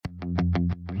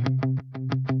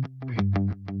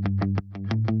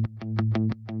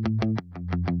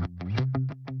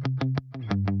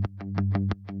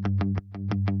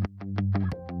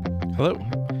Hello,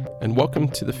 and welcome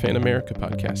to the Fan America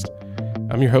podcast.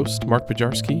 I'm your host, Mark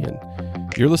Bajarski,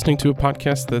 and you're listening to a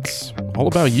podcast that's all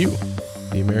about you,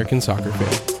 the American soccer fan.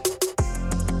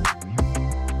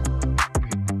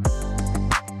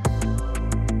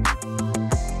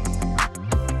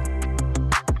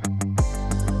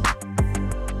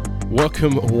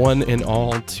 Welcome, one and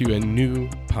all, to a new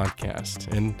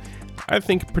podcast, and I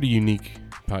think a pretty unique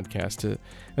podcast.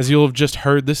 As you'll have just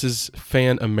heard, this is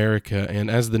Fan America, and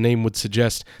as the name would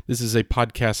suggest, this is a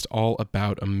podcast all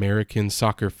about American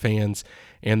soccer fans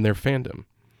and their fandom.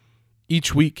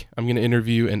 Each week, I'm going to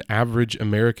interview an average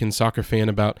American soccer fan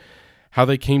about how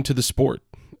they came to the sport,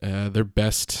 their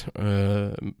best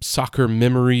soccer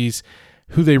memories,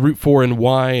 who they root for and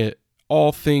why,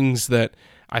 all things that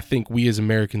I think we as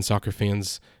American soccer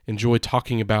fans enjoy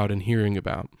talking about and hearing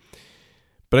about.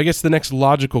 But I guess the next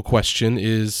logical question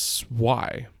is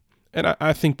why? And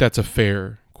I think that's a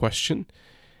fair question.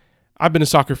 I've been a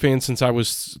soccer fan since I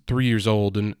was 3 years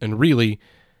old, and really,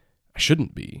 I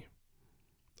shouldn't be.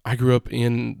 I grew up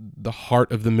in the heart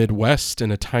of the Midwest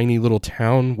in a tiny little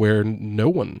town where no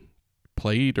one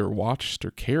played or watched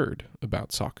or cared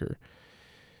about soccer.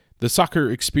 The soccer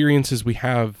experiences we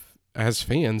have as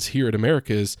fans here at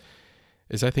America is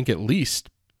I think at least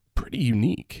pretty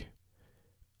unique.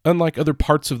 Unlike other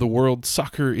parts of the world,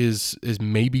 soccer is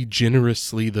maybe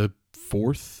generously the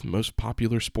fourth most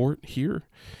popular sport here,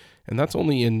 and that's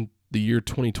only in the year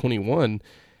 2021.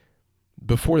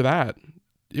 Before that,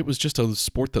 it was just a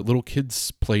sport that little kids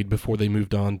played before they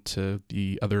moved on to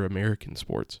the other American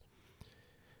sports.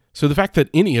 So the fact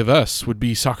that any of us would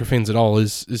be soccer fans at all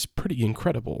is pretty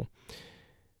incredible.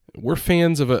 We're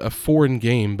fans of a foreign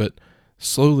game, but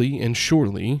slowly and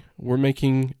surely, we're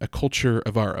making a culture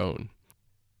of our own.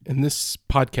 And this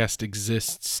podcast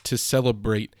exists to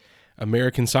celebrate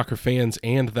American soccer fans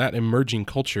and that emerging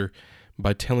culture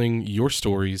by telling your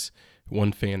stories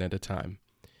one fan at a time.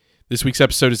 This week's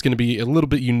episode is going to be a little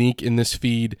bit unique in this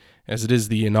feed, as it is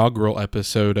the inaugural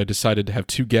episode. I decided to have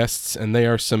two guests, and they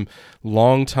are some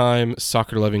longtime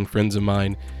soccer-loving friends of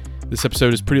mine. This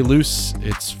episode is pretty loose.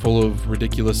 It's full of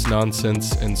ridiculous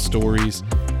nonsense and stories,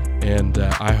 and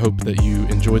I hope that you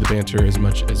enjoy the banter as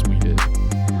much as we did.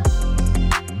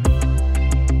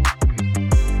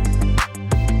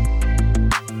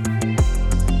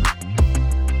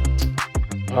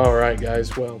 All right,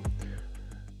 guys. Well,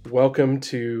 welcome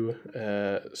to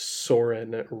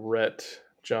Soren Rhett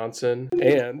Johnson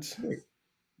and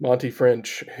Monte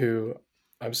French, who,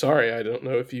 I'm sorry, I don't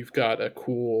know if you've got a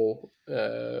cool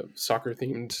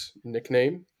soccer-themed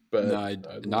nickname, but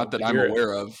no, not that I'm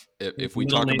aware of. If we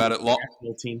talk about it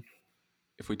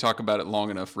if we talk about it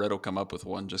long enough, Rhett will come up with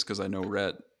one. Just because I know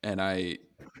Rhett, and I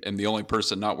am the only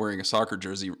person not wearing a soccer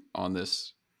jersey on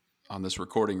this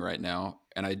recording right now.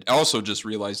 And I also just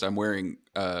realized I'm wearing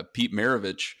Pete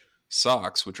Maravich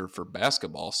socks, which are for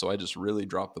basketball. So I just really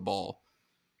dropped the ball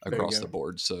across the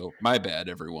board. So my bad,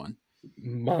 everyone.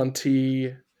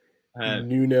 Monte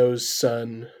Nuno's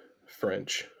son,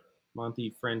 French.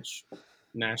 Monte French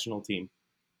national team.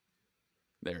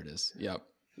 There it is. Yep.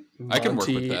 Monte I can work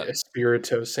with that.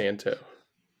 Espirito Santo.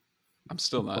 I'm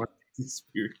still not.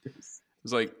 Espiritus.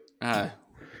 It's like,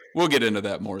 we'll get into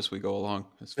that more as we go along.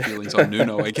 His feelings on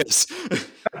Nuno, I guess.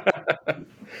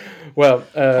 Well,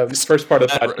 first part of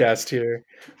the podcast here,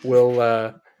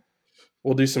 we'll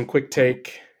do some quick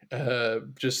take,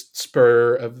 just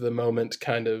spur of the moment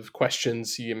kind of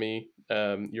questions. You me,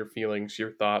 your feelings,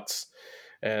 your thoughts,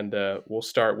 and we'll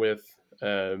start with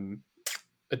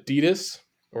Adidas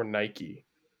or Nike.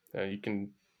 You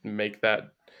can make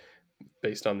that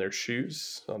based on their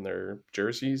shoes, on their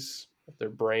jerseys, their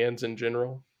brands in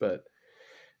general, but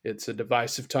it's a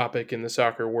divisive topic in the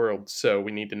soccer world, so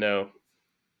we need to know.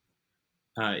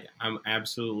 I'm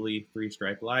absolutely Three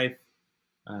Stripe Life.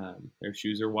 Their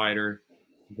shoes are wider.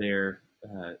 Their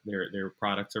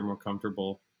products are more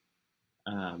comfortable.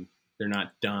 They're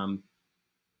not dumb.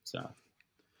 So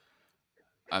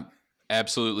I'm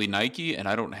absolutely Nike, and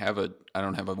I don't have a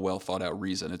well thought out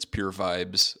reason. It's pure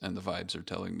vibes, and the vibes are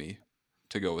telling me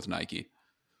to go with Nike.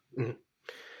 Mm-hmm.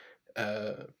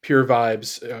 Pure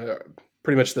vibes,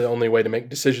 pretty much the only way to make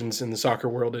decisions in the soccer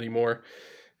world anymore.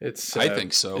 I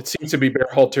think so. It seems to be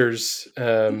Bearhalter's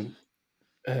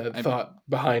thought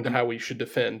behind how we should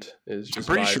defend.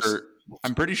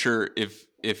 I'm pretty sure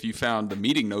if you found the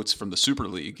meeting notes from the Super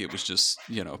League, it was just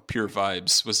pure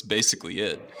vibes was basically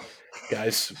it.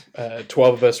 Guys,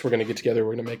 12 of us, we're going to get together.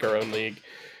 We're going to make our own league.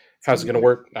 How's it going to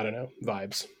work? I don't know.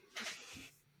 Vibes.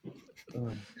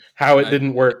 How it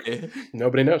didn't work,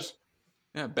 nobody knows.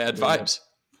 Yeah, bad vibes.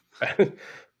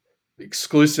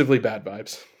 Exclusively bad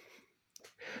vibes.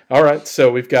 All right, so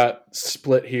we've got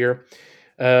split here.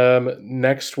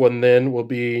 Next one then will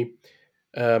be,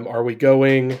 are we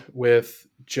going with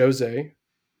Jose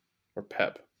or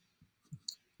Pep?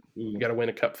 You got to win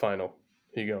a cup final.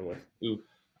 Who are you going with? Ooh.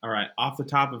 All right. Off the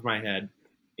top of my head,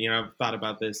 I've thought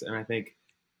about this, and I think,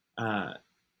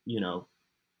 you know,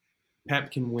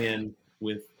 Pep can win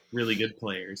with really good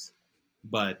players,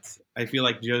 but I feel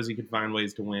like Josie could find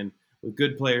ways to win with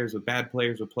good players, with bad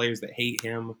players, with players that hate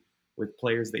him, with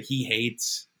players that he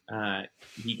hates.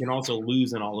 He can also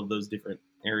lose in all of those different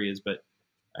areas, but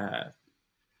I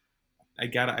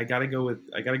gotta go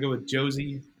with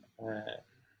Josie.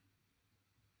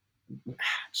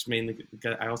 Just mainly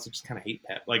because I also just kind of hate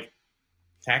Pep. Like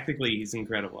tactically, he's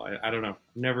incredible. I don't know.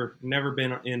 Never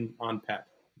been in on Pep.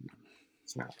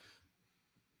 It's not.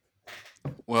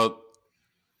 Well,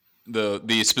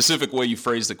 the specific way you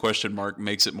phrased the question, Mark,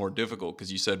 makes it more difficult because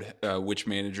you said which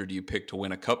manager do you pick to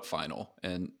win a cup final,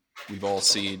 and we've all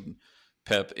seen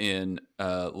Pep in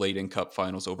late in cup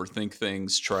finals overthink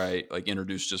things,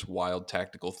 introduce just wild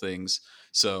tactical things.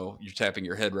 So you're tapping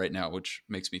your head right now, which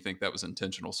makes me think that was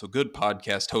intentional. So good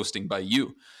podcast hosting by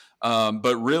you.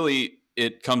 But really,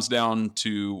 it comes down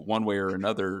to one way or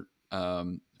another.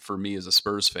 For me as a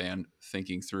Spurs fan,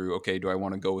 thinking through, okay, do I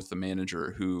want to go with the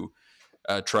manager who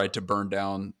tried to burn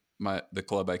down the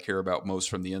club I care about most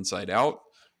from the inside out?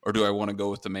 Or do I want to go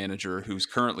with the manager who's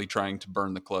currently trying to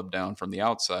burn the club down from the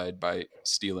outside by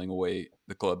stealing away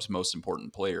the club's most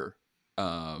important player?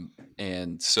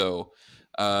 And so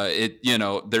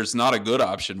there's not a good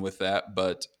option with that,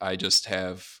 but I just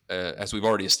have, as we've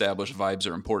already established, vibes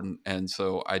are important. And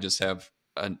so I just have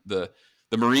the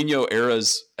Mourinho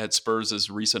eras at Spurs is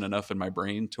recent enough in my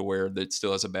brain to where that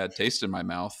still has a bad taste in my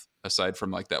mouth, aside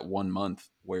from like that 1 month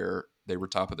where they were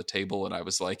top of the table and I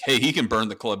was like, hey, he can burn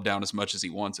the club down as much as he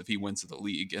wants if he wins the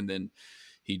league. And then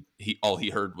he all he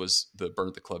heard was the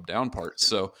burn the club down part.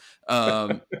 So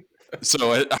so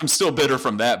I'm still bitter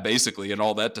from that, basically, and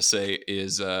all that to say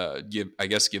is give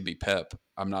me Pep.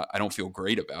 I don't feel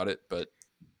great about it, but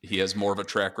he has more of a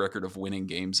track record of winning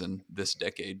games in this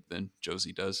decade than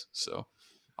Josie does. So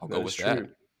I'll go with that.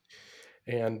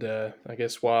 And I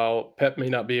guess while Pep may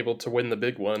not be able to win the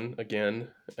big one again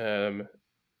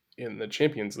in the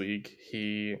Champions League,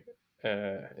 he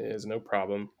is no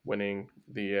problem winning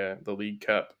the League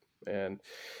Cup. And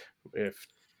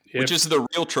which is the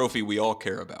real trophy we all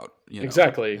care about.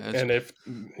 Exactly. And if,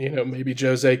 maybe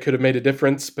Jose could have made a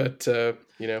difference, but,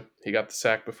 he got the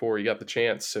sack before he got the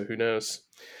chance. So who knows?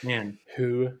 Man.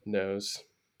 Who knows?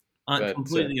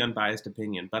 Completely unbiased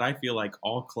opinion, but I feel like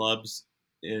all clubs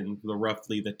in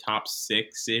roughly the top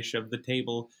 6-ish of the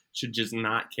table should just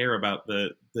not care about the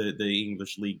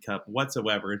English League Cup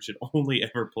whatsoever. It should only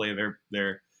ever play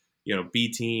their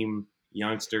B team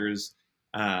youngsters,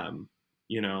 and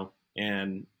with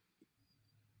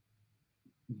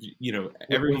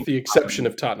the exception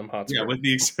of Tottenham Hotspur. Yeah, with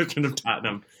the exception of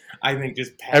Tottenham, I think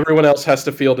just everyone else has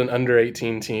to field an under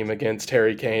 18 team against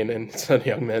Harry Kane and Son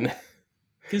Heung-min.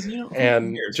 Because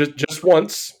and just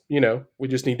once, we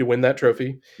just need to win that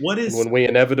trophy. And when we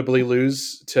inevitably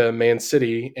lose to Man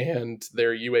City and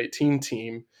their U18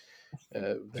 team,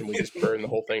 then we just burn the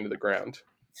whole thing to the ground.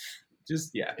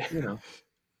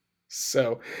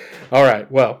 So, all right.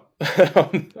 Well,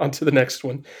 on to the next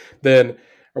one. Then,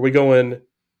 are we going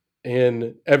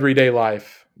in everyday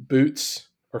life, boots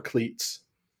or cleats?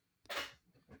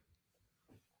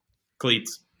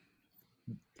 Cleats.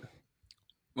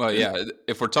 Well, yeah,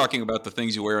 if we're talking about the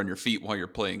things you wear on your feet while you're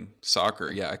playing soccer,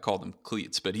 yeah, I call them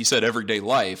cleats. But he said everyday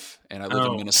life, and I live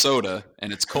in Minnesota,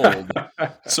 and it's cold.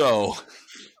 So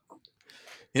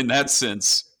in that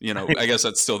sense, I guess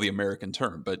that's still the American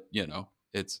term, but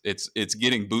it's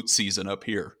getting boot season up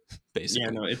here, basically.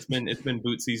 Yeah, no, it's been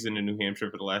boot season in New Hampshire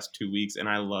for the last 2 weeks, and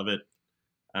I love it.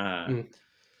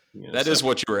 That is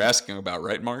what you were asking about,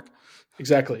 right, Mark?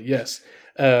 Exactly. Yes.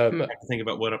 I have to think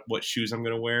about what shoes I'm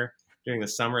going to wear during the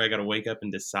summer. I got to wake up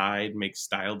and decide, make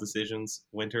style decisions.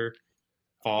 Winter,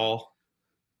 fall.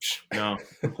 No,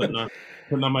 I'm putting on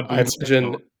my boots. I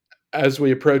imagine as we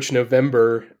approach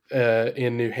November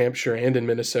in New Hampshire and in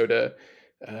Minnesota,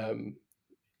 if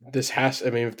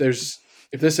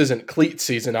this isn't cleat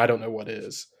season, I don't know what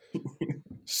is.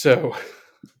 So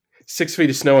 6 feet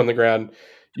of snow on the ground,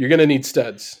 you're going to need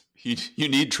studs. You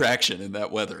need traction in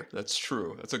that weather. That's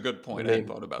true. That's a good point. I hadn't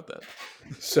thought about that.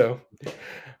 So,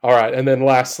 all right. And then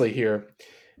lastly here,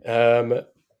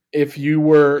 if you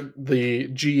were the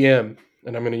GM,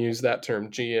 and I'm going to use that term,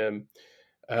 GM,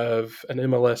 of an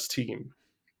MLS team,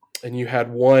 and you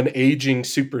had one aging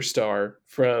superstar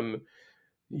from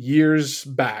years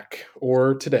back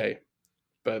or today,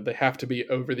 but they have to be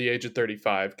over the age of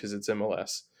 35 because it's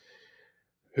MLS.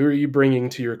 Who are you bringing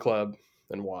to your club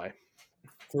and why?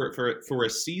 For a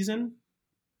season?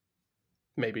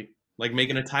 Maybe. Like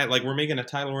making a title, like we're making a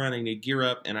title run and you gear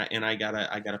up and I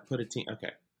gotta put a team.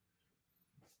 Okay.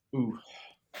 Ooh.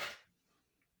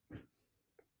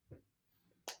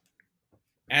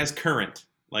 As current,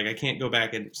 like I can't go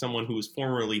back and someone who was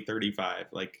formerly 35.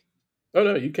 Like, oh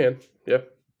no, you can. Yeah.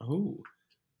 Oh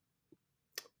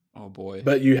boy.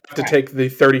 But you have to take the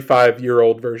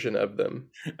 35-year-old version of them.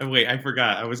 Oh, wait, I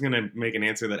forgot. I was gonna make an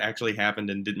answer that actually happened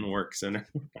and didn't work. So now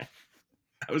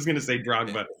I was gonna say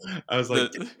Drogba. I was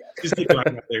like, just get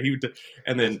Drogba up there. He would,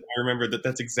 and then I remember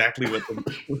that's exactly what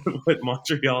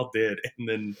Montreal did, and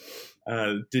then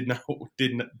did not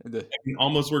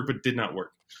almost work, but did not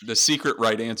work. The secret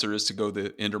right answer is to go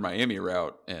the Inter Miami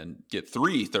route and get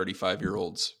 3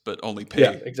 35-year-olds, but only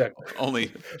pay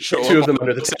only show 2 of them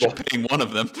under the table, paying one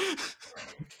of them.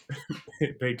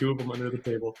 Pay 2 of them under the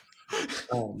table.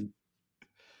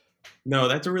 No,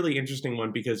 that's a really interesting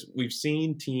one because we've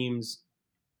seen teams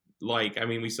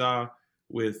we saw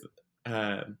with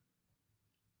the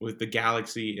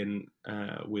Galaxy and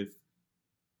with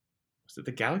was it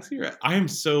the Galaxy or I am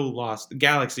so lost.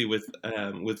 Galaxy with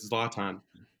Zlatan,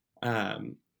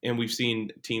 and we've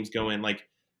seen teams go in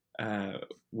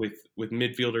with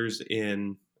midfielders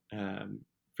in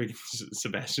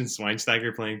Sebastian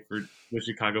Schweinsteiger playing for the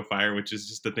Chicago Fire, which is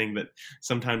just the thing that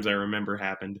sometimes I remember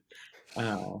happened.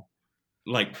 But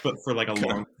for a long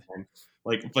time,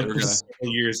 for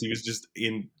several years, he was just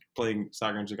in playing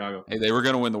soccer in Chicago. Hey, they were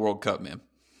going to win the World Cup, man.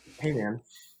 Hey, man.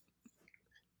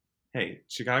 Hey,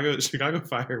 Chicago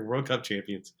Fire World Cup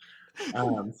champions.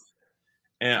 And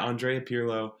Andrea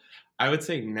Pirlo, I would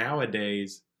say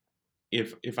nowadays,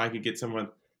 if I could get someone,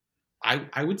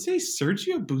 I would say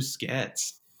Sergio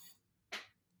Busquets.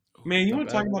 Man, you want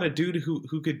to talk about a dude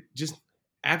who could just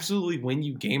absolutely win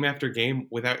you game after game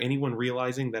without anyone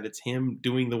realizing that it's him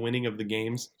doing the winning of the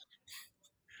games.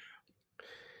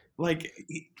 I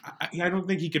don't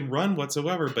think he can run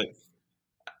whatsoever, but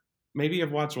maybe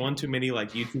I've watched one too many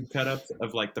YouTube cut-ups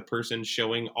of the person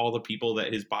showing all the people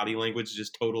that his body language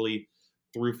just totally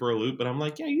threw for a loop. But I'm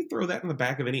like, yeah, you throw that in the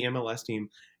back of any MLS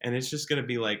team, and it's just going to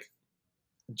be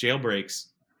jailbreaks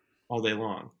all day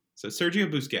long. So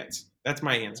Sergio Busquets, that's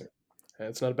my answer.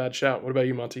 That's not a bad shout. What about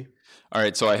you, Monte? All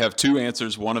right, so I have 2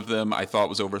 answers. One of them I thought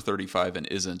was over 35 and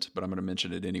isn't, but I'm going to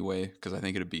mention it anyway because I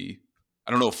think it'd be,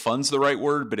 I don't know if fun's the right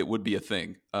word, but it would be a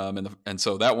thing. And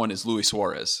so that one is Luis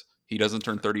Suarez. He doesn't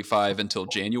turn 35 until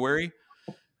January.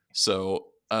 So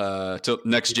till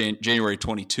next January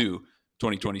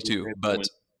 2022. But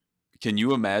can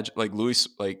you imagine Luis,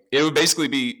 it would basically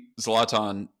be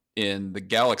Zlatan in the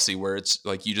Galaxy where it's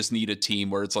you just need a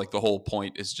team where it's the whole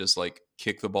point is just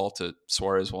kick the ball to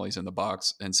Suarez while he's in the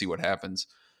box and see what happens.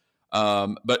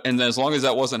 And then as long as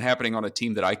that wasn't happening on a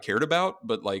team that I cared about,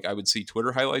 but I would see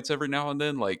Twitter highlights every now and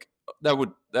then, that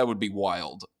would be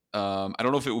wild. I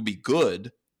don't know if it would be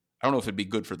good. I don't know if it'd be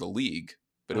good for the league,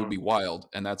 but it would be wild,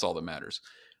 and that's all that matters.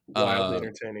 Wildly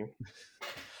entertaining.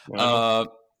 I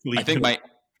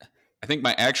think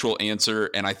my actual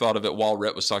answer, and I thought of it while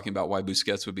Rhett was talking about why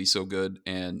Busquets would be so good,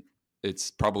 and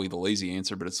it's probably the lazy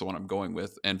answer, but it's the one I'm going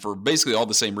with. And for basically all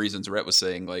the same reasons Rhett was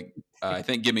saying, I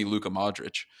think give me Luka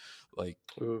Modric. Guys,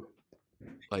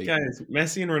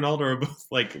 Messi and Ronaldo are both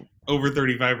over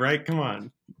 35, right? Come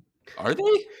on. Are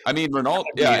they? I mean, Ronaldo.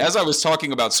 Yeah, as I was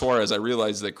talking about Suarez, I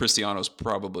realized that Cristiano's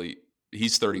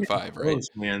he's 35, right? Close,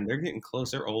 man, they're getting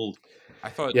close. They're old. I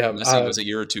thought Messi was a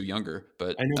year or 2 younger,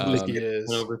 but I know he is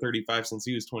over 35 since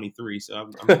he was 23. So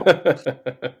I'm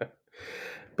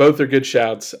both are good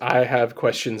shouts. I have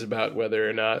questions about whether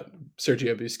or not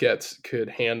Sergio Busquets could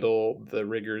handle the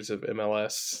rigors of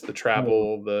MLS, the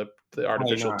travel, the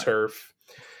artificial turf.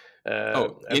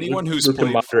 Anyone who's Luka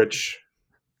played Modric.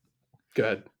 Go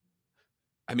ahead.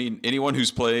 I mean, anyone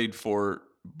who's played for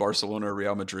Barcelona or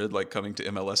Real Madrid, coming to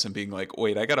MLS and being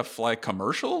wait, I got to fly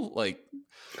commercial?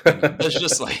 That's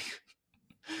just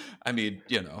I mean,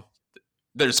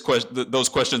 there's those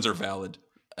questions are valid.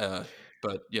 But,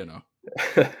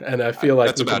 and I feel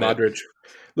like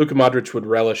Luka Modric would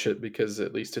relish it because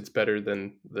at least it's better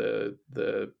than the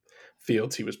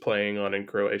fields he was playing on in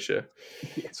Croatia.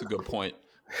 That's a good point.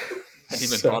 I hadn't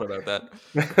even thought about that.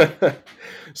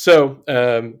 So,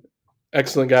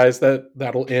 excellent, guys.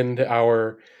 That'll end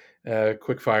our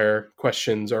quickfire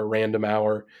questions, our random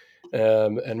hour.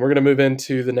 And we're going to move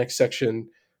into the next section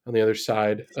on the other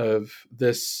side of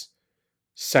this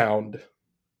sound.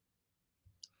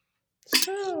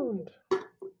 Do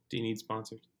you need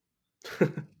sponsors?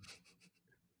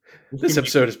 This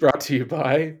episode is brought to you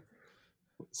by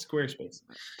Squarespace.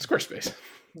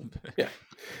 Yeah.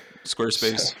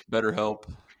 Squarespace, BetterHelp.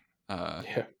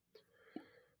 Yeah.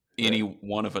 Any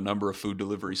one of a number of food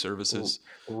delivery services.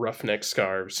 Roughneck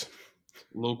scarves.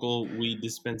 Local weed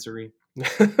dispensary.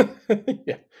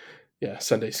 Yeah.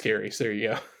 Sunday scaries. There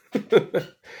you go.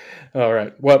 All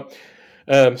right. Well,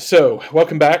 so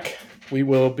welcome back. We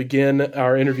will begin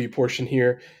our interview portion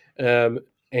here. And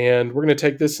we're going to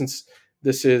take this, since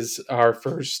this is our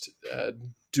first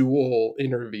dual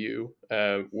interview,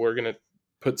 we're going to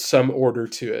put some order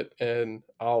to it. And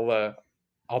I'll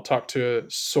talk to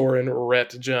Soren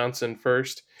Rhett Johnson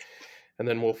first, and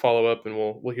then we'll follow up and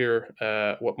we'll hear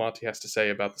what Monte has to say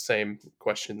about the same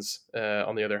questions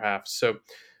on the other half. So,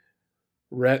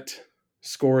 Rhett,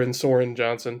 Soren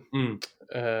Johnson,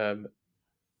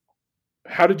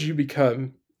 how did you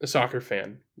become a soccer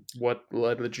fan? What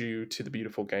led you to the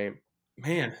beautiful game?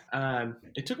 Man,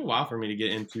 it took a while for me to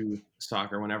get into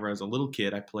soccer. Whenever I was a little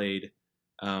kid, I played,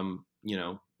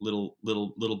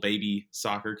 little baby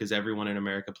soccer, because everyone in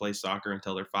America plays soccer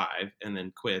until they're 5 and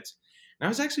then quits. And I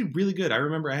was actually really good. I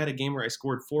remember I had a game where I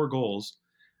scored 4 goals.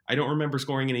 I don't remember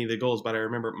scoring any of the goals, but I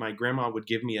remember my grandma would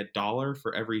give me $1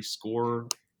 for every score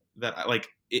that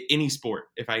any sport.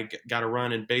 If I got a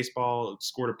run in baseball,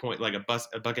 scored a point, like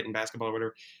a bucket in basketball or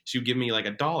whatever, she would give me like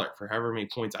 $1 for however many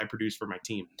points I produced for my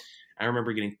team. I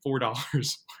remember getting $4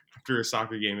 after a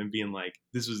soccer game and being like,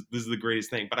 "This is the greatest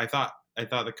thing." But I thought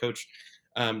the coach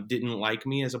didn't like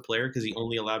me as a player, because he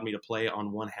only allowed me to play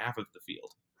on one half of the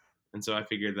field, and so I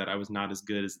figured that I was not as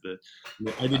good as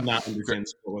I did not understand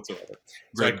sport whatsoever.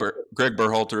 Greg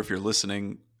Berhalter, if you're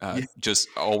listening, just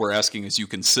all we're asking is you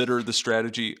consider the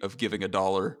strategy of giving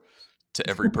 $1 to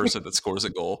every person that scores a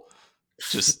goal.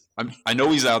 I know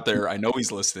he's out there. I know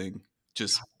he's listening.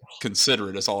 Just consider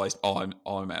it. That's all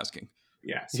I'm asking.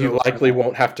 Yeah. So you likely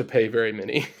won't have to pay very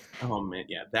many. Oh man,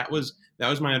 yeah. That was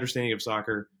my understanding of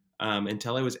soccer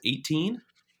until I was 18,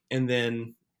 and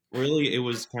then really it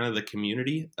was kind of the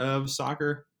community of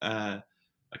soccer. A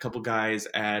couple guys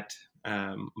at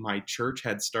my church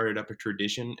had started up a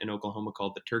tradition in Oklahoma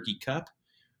called the Turkey Cup,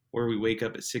 where we wake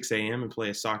up at 6 a.m. and play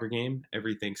a soccer game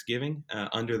every Thanksgiving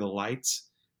under the lights.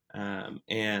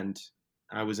 And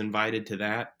I was invited to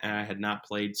that. I had not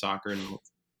played soccer in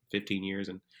 15 years,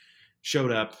 and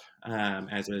showed up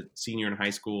as a senior in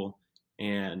high school,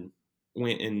 and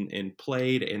went and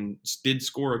played and did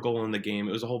score a goal in the game.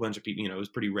 It was a whole bunch of people, it was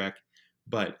pretty wreck,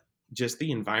 but just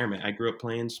the environment. I grew up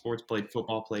playing sports, played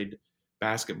football, played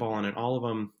basketball, and in all of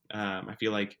them, I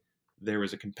feel like there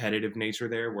was a competitive nature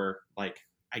there where like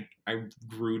I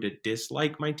grew to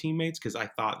dislike my teammates, because I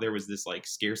thought there was this like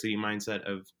scarcity mindset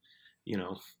of,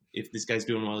 if this guy's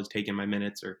doing well, he's taking my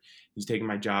minutes, or he's taking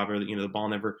my job, or the ball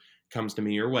never comes to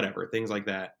me, or whatever, things like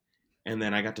that. And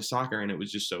then I got to soccer, and it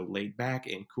was just so laid back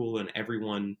and cool, and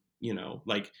everyone,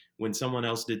 like when someone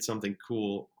else did something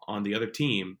cool on the other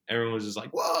team, everyone was just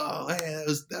like, "Whoa, hey,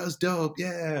 that was dope,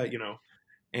 yeah,"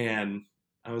 And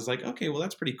I was like, okay, well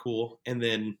that's pretty cool. And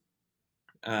then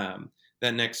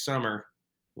that next summer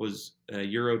was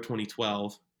Euro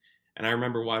 2012. And I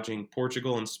remember watching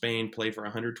Portugal and Spain play for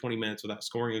 120 minutes without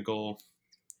scoring a goal,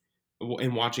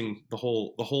 and watching the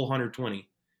whole 120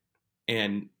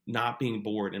 and not being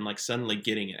bored, and like suddenly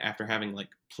getting it after having like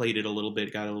played it a little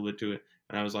bit, got a little bit to it.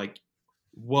 And I was like,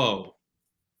 whoa,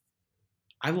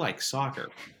 I like soccer.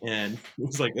 And it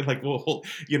was like, well,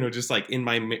 just like in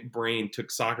my brain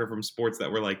took soccer from sports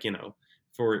that were like,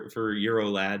 for Euro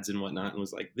lads and whatnot, and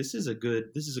was like, this is a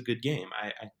good game.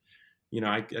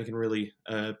 I can really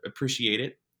appreciate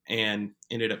it, and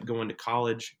ended up going to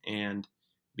college and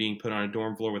being put on a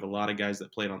dorm floor with a lot of guys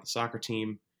that played on the soccer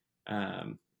team,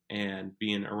 and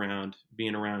being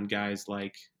around guys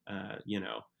like,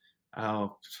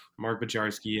 Mark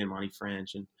Bajarski and Monty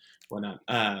French and whatnot.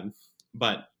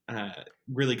 But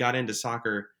really got into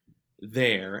soccer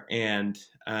there, and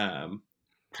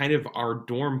kind of our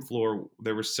dorm floor,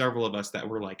 there were several of us that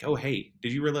were like, oh, hey,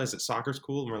 did you realize that soccer's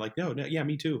cool? And we're like, no, yeah,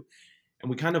 me too. And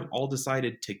we kind of all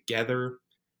decided together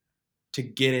to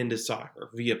get into soccer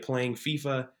via playing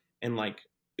FIFA. And like,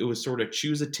 it was sort of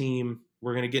choose a team.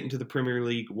 We're going to get into the Premier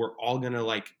League. We're all going to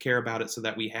like care about it so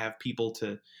that we have people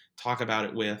to talk about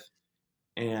it with.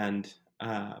 And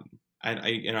I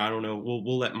don't know,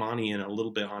 we'll let Monty in a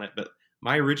little bit on it, but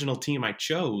my original team I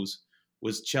chose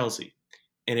was Chelsea.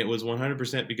 And it was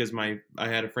 100% because I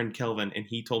had a friend, Kelvin, and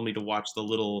he told me to watch the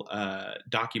little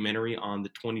documentary on the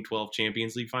 2012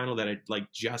 Champions League final that had like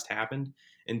just happened,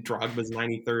 and Drogba's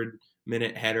 93rd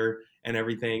minute header and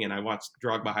everything. And I watched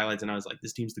Drogba highlights, and I was like,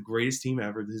 this team's the greatest team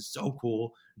ever. This is so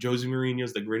cool. Jose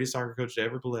Mourinho's the greatest soccer coach to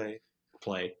ever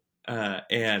play.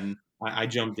 And I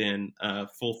jumped in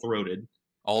full-throated.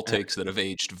 All takes that have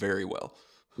aged very well.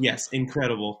 Yes,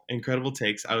 incredible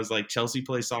takes. I was like, Chelsea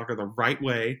plays soccer the right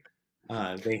way.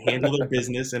 They handle their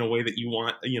business in a way that you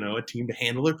want, a team to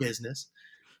handle their business,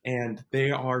 and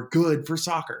they are good for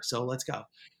soccer. So let's go.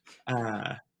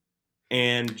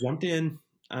 And jumped in,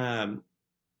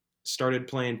 started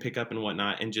playing pickup and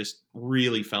whatnot, and just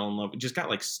really fell in love. Just got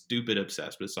like stupid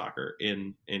obsessed with soccer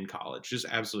in college. Just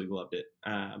absolutely loved it.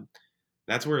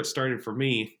 That's where it started for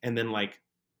me. And then like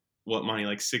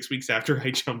 6 weeks after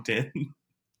I jumped in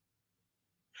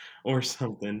or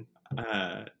something,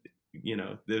 that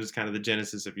was kind of the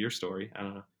genesis of your story. I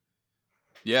don't know.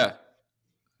 Yeah.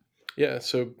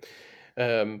 So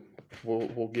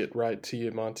we'll get right to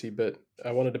you, Monte, but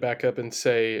I wanted to back up and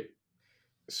say,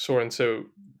 Soren, so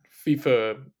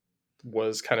FIFA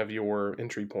was kind of your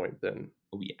entry point then.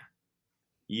 Oh yeah.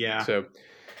 Yeah. So,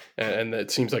 and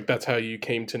it seems like that's how you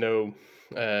came to know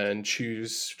and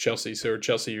choose Chelsea. So, are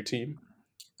Chelsea your team?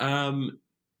 No,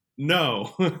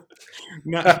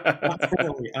 not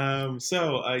really.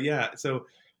 So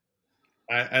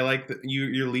I like that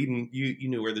you're leading. You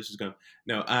knew where this was going.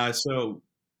 No. So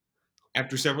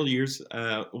after several years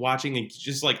watching and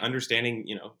just like understanding,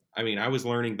 I was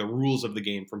learning the rules of the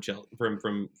game from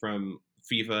from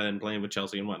FIFA and playing with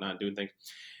Chelsea and whatnot, doing things.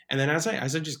 And then as I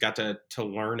just got to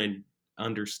learn and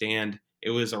understand, it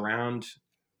was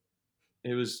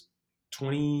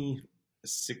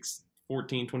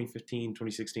 2014, 2015,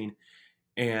 2016,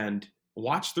 and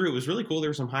watched through. It was really cool. There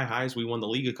were some highs. We won the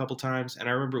league a couple times, and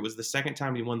I remember it was the second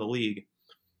time we won the league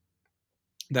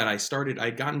that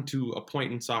I'd gotten to a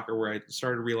point in soccer where I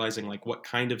started realizing like what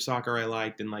kind of soccer I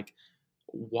liked and like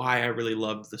why I really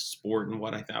loved the sport and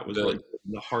what I thought was really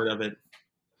the heart of it.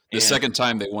 The second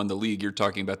time they won the league, you're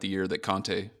talking about the year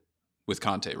that with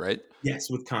Conte, right? Yes,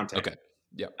 with Conte. Okay.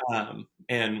 Yeah.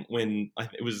 And when I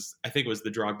think it was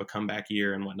the Drogba comeback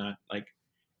year and whatnot,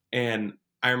 and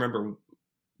I remember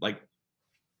like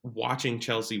watching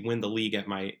Chelsea win the league at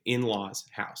my in-laws'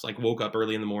 house. Like woke up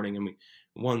early in the morning and we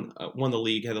won the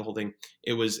league, had the whole thing.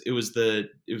 It was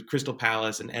Crystal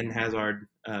Palace, and Eden Hazard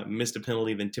missed a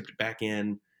penalty, then tipped it back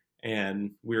in,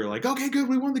 and we were like, okay, good,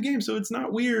 we won the game, so it's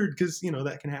not weird because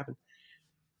that can happen.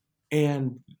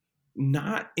 And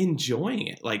not enjoying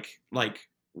it, like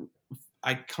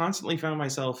I constantly found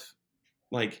myself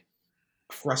like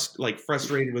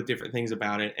frustrated with different things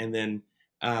about it, and then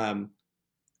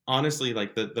honestly,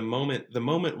 like the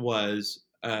moment was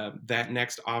that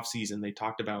next offseason, they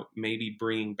talked about maybe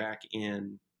bringing back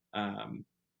in Romelu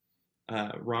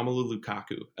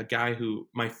Lukaku, a guy who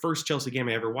my first Chelsea game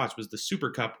I ever watched was the Super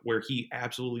Cup, where he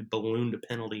absolutely ballooned a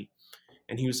penalty,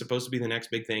 and he was supposed to be the next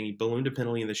big thing. He ballooned a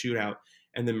penalty in the shootout,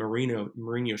 and then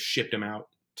Mourinho shipped him out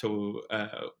to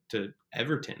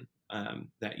Everton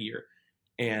that year,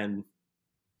 and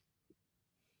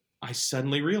I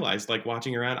suddenly realized, like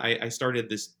watching around, I started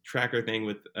this tracker thing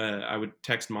with, I would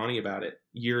text Monte about it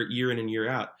year in and year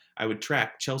out. I would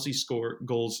track Chelsea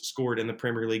goals scored in the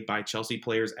Premier League by Chelsea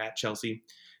players at Chelsea,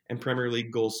 and Premier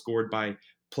League goals scored by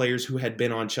players who had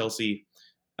been on Chelsea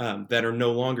that are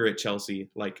no longer at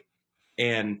Chelsea.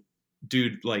 And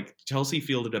dude, like Chelsea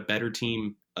fielded a better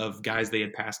team of guys they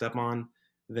had passed up on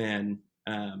than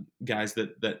guys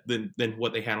than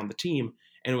what they had on the team.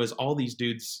 And it was all these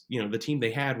dudes, the team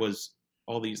they had was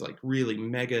all these like really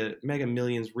mega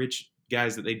millions rich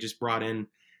guys that they just brought in,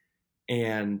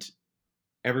 and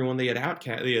everyone they had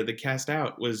they cast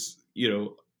out was,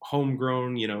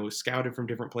 homegrown, scouted from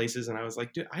different places. And I was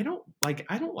like, dude, I don't like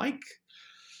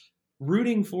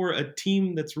rooting for a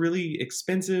team that's really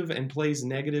expensive and plays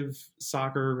negative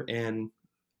soccer. And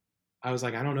I was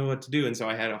like, I don't know what to do. And so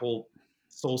I had a whole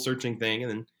soul searching thing,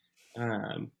 and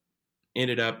then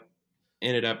ended up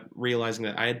realizing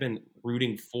that I had been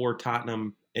rooting for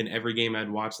Tottenham in every game I'd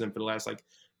watched them for the last like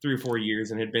 3 or 4 years,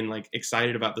 and had been like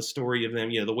excited about the story of them,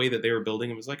 the way that they were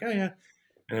building. It was like, oh yeah.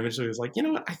 And eventually I was like, you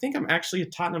know what? I think I'm actually a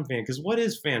Tottenham fan, because what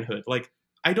is fanhood? Like,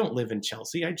 I don't live in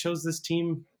Chelsea. I chose this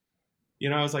team.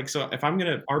 I was like, so if I'm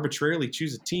going to arbitrarily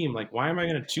choose a team, like, why am I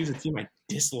going to choose a team I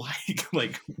dislike?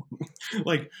 like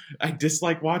I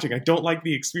dislike watching. I don't like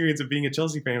the experience of being a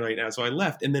Chelsea fan right now. So I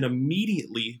left, and then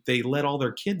immediately they let all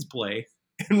their kids play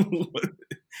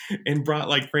and brought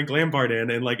like Frank Lampard in,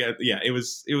 and it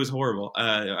was horrible.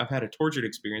 I've had a tortured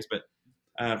experience, but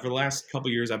for the last couple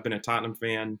of years, I've been a Tottenham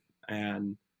fan,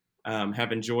 and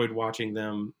have enjoyed watching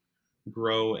them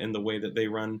grow in the way that they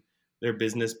run their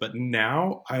business. But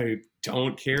now I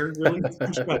don't care really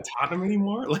much about Tottenham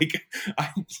anymore.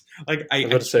 I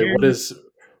would say,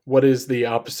 what is the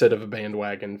opposite of a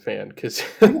bandwagon fan? Because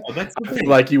I feel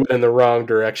like you went in the wrong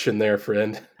direction there,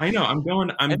 friend. I know.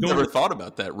 I've never thought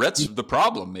about that. Rhett's the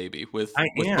problem, maybe, with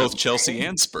both Chelsea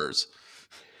and Spurs.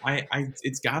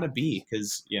 It's got to be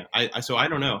because so I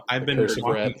don't know. I've been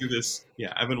walking through this.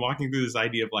 Yeah, I've been walking through this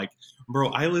idea of like, bro,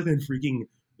 I live in freaking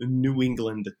New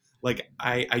England. Like,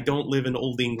 I don't live in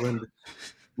Old England.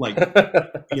 Like,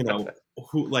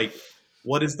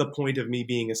 what is the point of me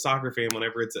being a soccer fan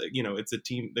whenever it's a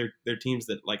team? They're teams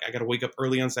that like I got to wake up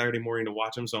early on Saturday morning to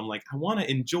watch them. So I'm like, I want to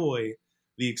enjoy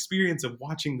the experience of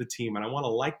watching the team, and I want to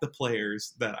like the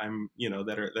players that I'm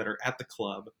that are at the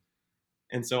club.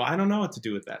 And so I don't know what to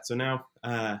do with that. So now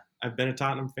I've been a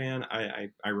Tottenham fan.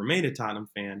 I remain a Tottenham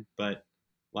fan, but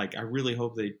like I really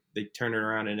hope they turn it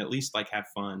around and at least like have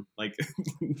fun. Like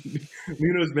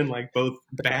Nuno's been like both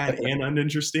bad and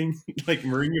uninteresting. Like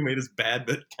Mourinho made us bad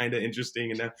but kind of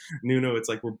interesting, and now Nuno, it's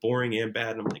like we're boring and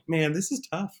bad. And I'm like, man, this is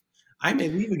tough. I may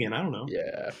leave again. I don't know.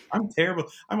 Yeah, I'm terrible.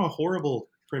 I'm a horrible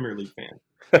Premier League fan.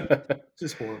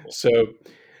 Just horrible. So.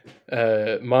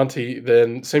 Monte,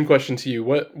 then same question to you.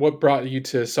 What brought you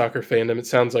to soccer fandom? It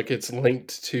sounds like it's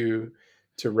linked to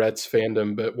Rhett's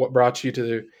fandom, but what brought you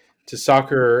to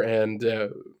soccer, and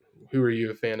who are you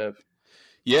a fan of?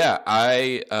 Yeah,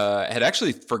 I had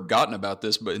actually forgotten about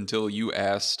this, but until you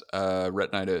asked Rhett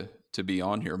and I to be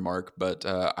on here, Mark. But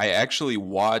I actually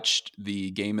watched the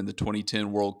game in the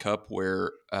 2010 World Cup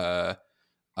where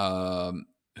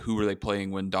who were they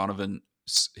playing when Donovan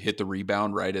hit the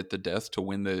rebound right at the death to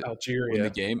win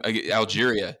the game?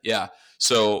 Algeria, yeah.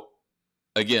 So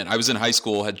again, I was in high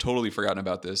school, had totally forgotten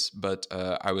about this, but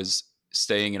I was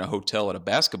staying in a hotel at a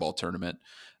basketball tournament,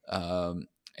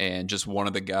 and just one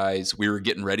of the guys, we were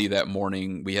getting ready that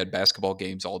morning. We had basketball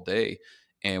games all day,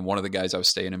 and one of the guys I was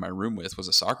staying in my room with was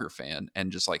a soccer fan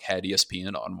and just like had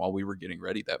ESPN on while we were getting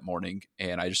ready that morning.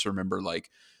 And I just remember like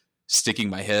sticking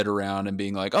my head around and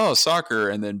being like, oh, soccer,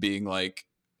 and then being like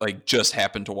just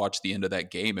happened to watch the end of that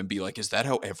game and be like, is that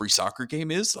how every soccer game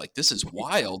is? Like, this is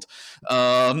wild.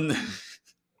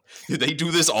 They do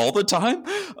this all the time.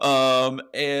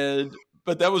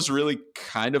 But that was really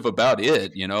kind of about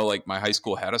it. Like my high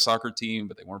school had a soccer team,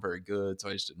 but they weren't very good. So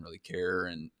I just didn't really care.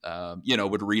 And,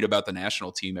 would read about the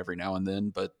national team every now and then,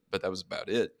 but that was about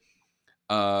it.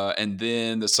 And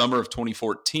then the summer of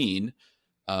 2014,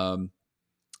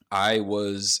 I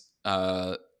was,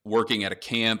 working at a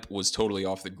camp, was totally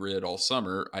off the grid all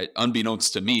summer.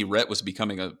 Unbeknownst to me, Rhett was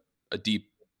becoming a deep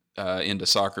into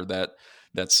soccer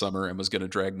that summer and was going to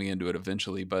drag me into it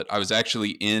eventually. But I was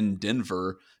actually in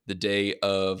Denver the day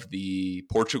of the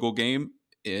Portugal game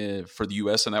for the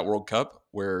U.S. in that World Cup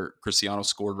where Cristiano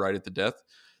scored right at the death.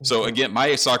 So again,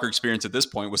 my soccer experience at this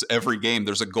point was every game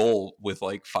there's a goal with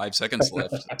like 5 seconds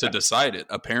left to decide it,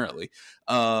 apparently.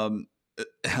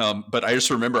 But I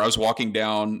just remember I was walking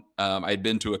down, I'd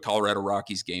been to a Colorado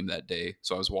Rockies game that day.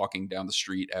 So I was walking down the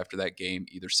street after that game,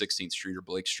 either 16th Street or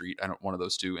Blake Street. One of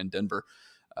those two in Denver.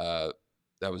 That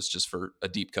was just for a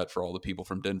deep cut for all the people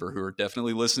from Denver who are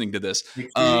definitely listening to this.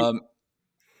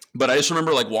 But I just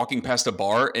remember like walking past a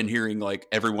bar and hearing like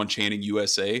everyone chanting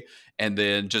USA, and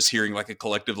then just hearing like a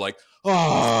collective like,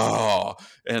 oh,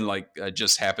 and like I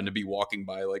just happened to be walking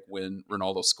by like when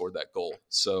Ronaldo scored that goal.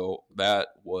 So that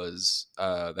was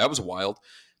wild.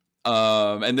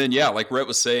 And then, yeah, like Rhett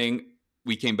was saying,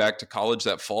 we came back to college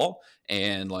that fall,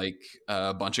 and like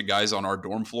a bunch of guys on our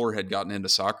dorm floor had gotten into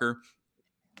soccer,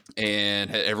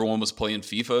 and everyone was playing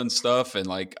FIFA and stuff. And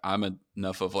like, I'm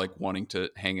enough of like wanting to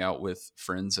hang out with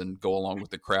friends and go along with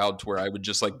the crowd to where I would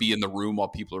just like be in the room while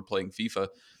people are playing FIFA.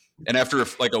 And after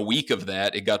like a week of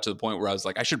that, it got to the point where I was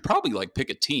like, I should probably like pick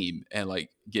a team and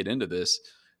like get into this,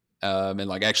 and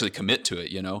like actually commit to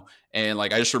it, And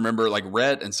like, I just remember like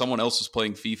Rhett and someone else was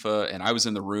playing FIFA and I was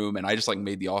in the room, and I just like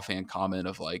made the offhand comment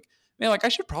of like, man, like I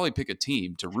should probably pick a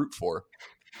team to root for.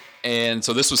 And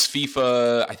so this was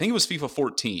FIFA, I think it was FIFA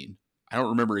 14. I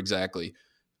don't remember exactly.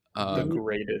 The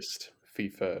greatest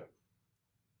FIFA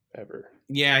ever.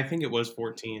 Yeah, I think it was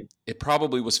 14. It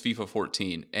probably was FIFA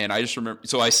 14. And I just remember,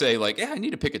 so I say like, yeah, I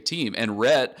need to pick a team. And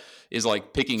Rhett is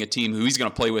like picking a team who he's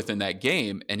going to play with in that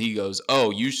game. And he goes,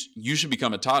 oh, you should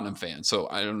become a Tottenham fan. So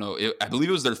I don't know. I believe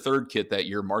it was their third kit that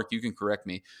year. Mark, you can correct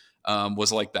me.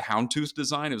 Was like the houndtooth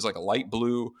design. It was like a light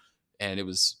blue, and it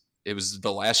was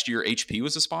the last year HP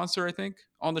was a sponsor, I think,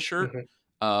 on the shirt.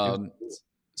 Mm-hmm.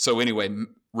 So anyway,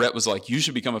 Rhett was like, you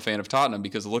should become a fan of Tottenham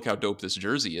because look how dope this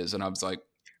jersey is. And I was like,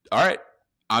 all right,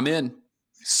 I'm in.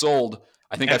 Sold.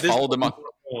 I think I followed them up.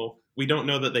 We don't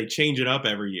know that they change it up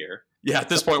every year. Yeah, at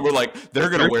this point, we're like, they're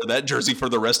going to wear that jersey for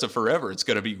the rest of forever. It's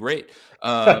going to be great.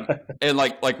 And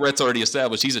like Rhett's already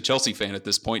established, he's a Chelsea fan at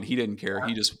this point. He didn't care.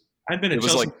 I'd been a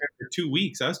Chelsea fan for 2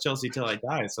 weeks. I was Chelsea till I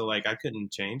died, so like I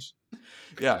couldn't change.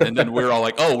 Yeah, and then we were all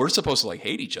like, "Oh, we're supposed to like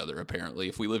hate each other apparently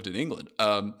if we lived in England."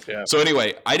 So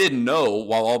anyway, I didn't know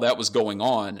while all that was going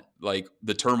on, like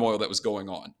the turmoil that was going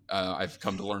on. I've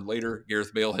come to learn later,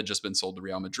 Gareth Bale had just been sold to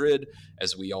Real Madrid.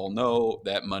 As we all know,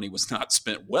 that money was not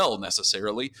spent well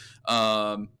necessarily.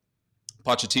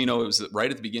 Pochettino, it was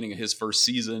right at the beginning of his first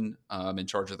season in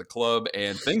charge of the club,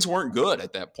 and things weren't good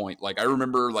at that point. Like I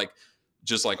remember, like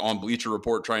just like on Bleacher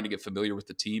Report, trying to get familiar with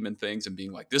the team and things, and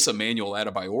being like, "This Emmanuel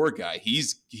Adebayor guy,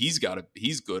 he's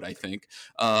good, I think."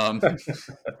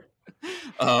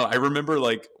 I remember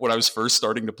like when I was first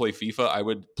starting to play FIFA, I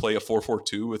would play a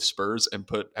 4-4-2 with Spurs and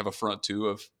have a front two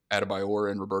of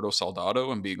Adebayor and Roberto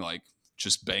Soldado, and being like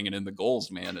just banging in the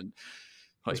goals, man, and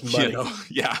like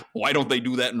yeah, why don't they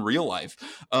do that in real life?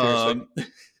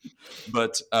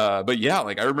 But yeah,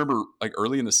 like I remember like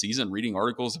early in the season reading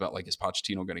articles about like, is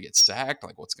Pochettino going to get sacked?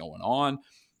 Like what's going on?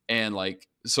 And like,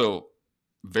 so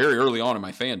very early on in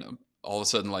my fandom, all of a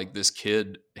sudden like this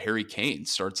kid, Harry Kane,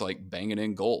 starts like banging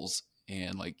in goals,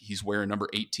 and like he's wearing number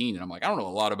 18. And I'm like, I don't know a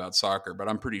lot about soccer, but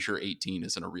I'm pretty sure 18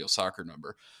 isn't a real soccer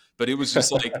number. But it was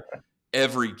just like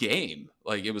every game,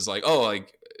 like it was like, oh,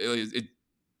 like it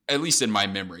at least in my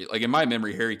memory, like in my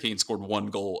memory, Harry Kane scored 1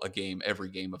 goal a game every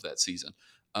game of that season.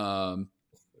 And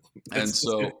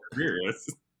so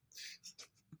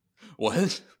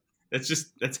what?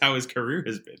 That's how his career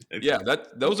has been. Yeah,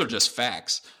 those are just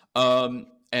facts.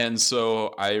 And so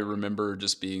I remember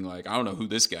just being like, I don't know who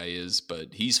this guy is,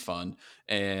 but he's fun.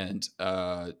 And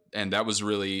that was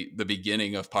really the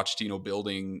beginning of Pochettino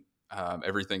building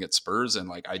everything at Spurs. And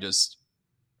like I just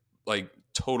like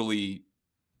totally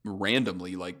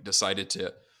randomly like decided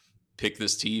to pick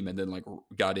this team, and then like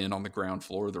got in on the ground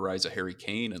floor of the rise of Harry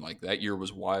Kane. And like that year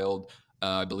was wild.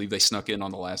 I believe they snuck in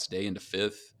on the last day into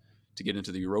 5th to get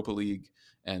into the Europa League.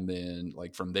 And then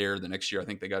like from there, the next year, I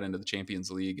think they got into the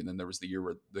Champions League. And then there was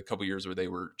the couple years where they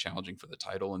were challenging for the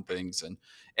title and things.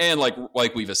 And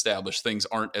like we've established, things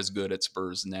aren't as good at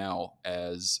Spurs now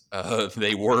as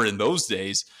they were in those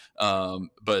days.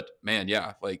 But man,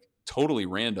 yeah, like totally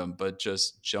random, but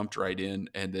just jumped right in,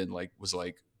 and then like was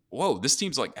like, whoa, this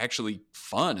team's like actually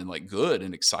fun and like good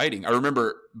and exciting. I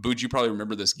remember, Booj, you probably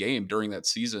remember this game during that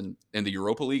season in the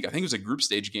Europa League. I think it was a group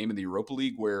stage game in the Europa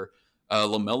League where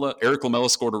Eric Lamela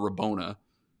scored a Rabona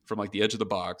from like the edge of the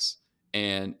box,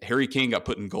 and Harry Kane got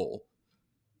put in goal.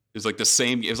 It was like the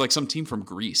same. It was like some team from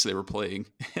Greece they were playing.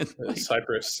 Like,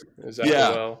 Cyprus.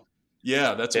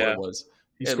 Yeah, that's what it was.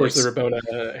 He scores the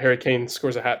Rabona. Harry Kane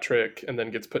scores a hat trick and then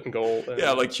gets put in goal.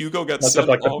 Yeah, like Hugo got sent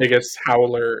like off. The biggest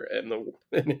howler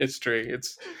in history.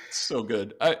 It's so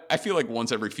good. I feel like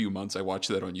once every few months I watch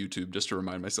that on YouTube just to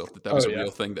remind myself that was a real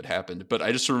thing that happened. But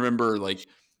I just remember like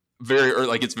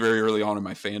it's very early on in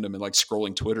my fandom and like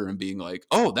scrolling Twitter and being like,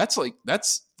 oh, that's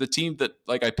the team that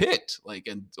like I picked, like,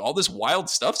 and all this wild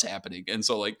stuff's happening. And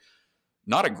so like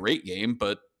not a great game,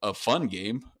 but a fun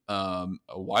game. A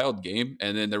wild game.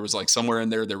 And then there was like somewhere in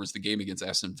there was the game against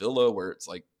Aston Villa where it's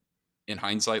like in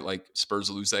hindsight, like Spurs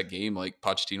lose that game, like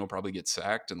Pochettino probably gets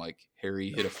sacked, and like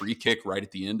Harry hit a free kick right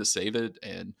at the end to save it,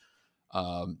 and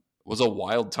was a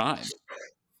wild time.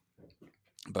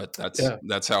 But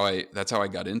that's how I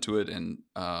got into it. And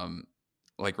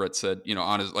like Rhett said, you know,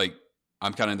 honest, like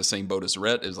I'm kind of in the same boat as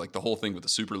Rhett, is like the whole thing with the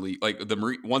Super League. Like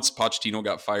once Pochettino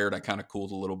got fired, I kind of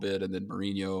cooled a little bit, and then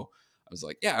Mourinho, I was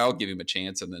like, yeah, I'll give him a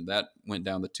chance. And then that went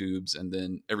down the tubes. And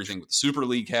then everything with the Super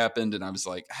League happened. And I was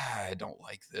like, I don't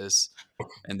like this.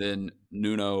 And then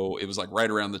Nuno, it was like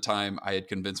right around the time I had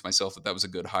convinced myself that was a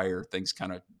good hire, things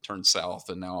kind of turned south.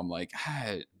 And now I'm like,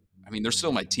 I mean, they're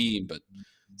still my team, but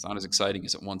it's not as exciting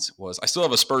as it once was. I still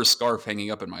have a Spurs scarf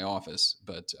hanging up in my office,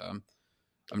 but I'm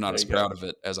not as proud of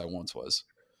it as I once was.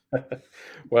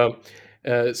 Well,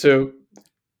 so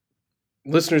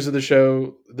listeners of the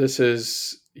show, this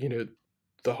is, you know,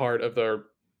 the heart of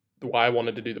why I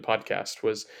wanted to do the podcast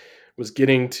was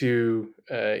getting to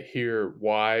hear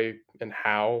why and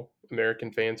how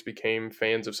American fans became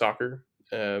fans of soccer.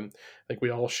 Like we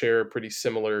all share a pretty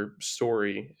similar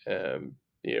story. You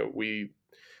know, we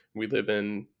live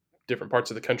in different parts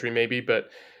of the country maybe,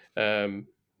 but you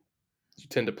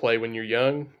tend to play when you're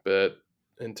young. But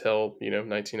until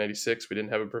 1996, we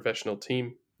didn't have a professional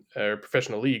team or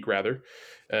professional league rather,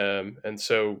 and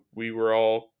so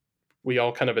we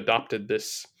all kind of adopted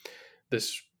this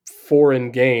foreign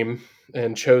game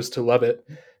and chose to love it,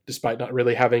 despite not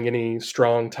really having any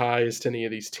strong ties to any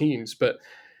of these teams. But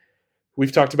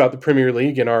we've talked about the Premier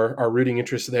League and our rooting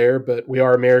interest there, but we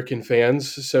are American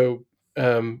fans. So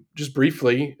just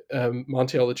briefly,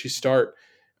 Monte, I'll let you start.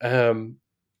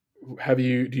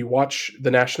 do you watch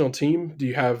the national team? Do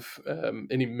you have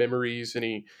any memories,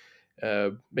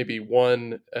 maybe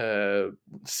one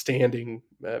standing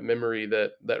memory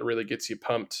that really gets you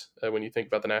pumped when you think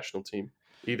about the national team?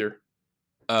 Either.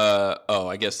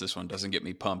 I guess this one doesn't get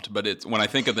me pumped, but it's when I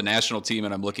think of the national team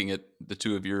and I'm looking at the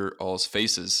two of your all's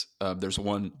faces, there's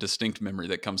one distinct memory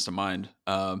that comes to mind.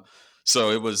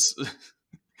 So it was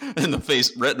in the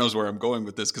face. Rhett knows where I'm going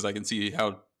with this because I can see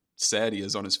how sad he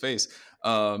is on his face.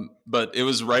 But it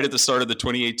was right at the start of the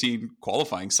 2018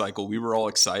 qualifying cycle. We were all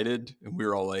excited and we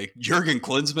were all like, Jurgen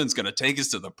Klinsmann's going to take us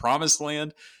to the promised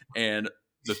land. And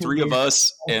the three of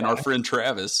us and our friend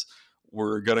Travis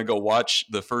were going to go watch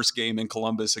the first game in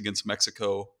Columbus against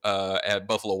Mexico at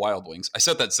Buffalo Wild Wings. I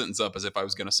set that sentence up as if I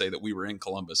was going to say that we were in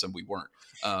Columbus and we weren't.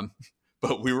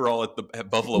 But we were all at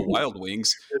Buffalo Wild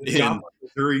Wings in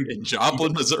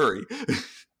Joplin, Missouri.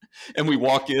 And we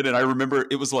walk in and I remember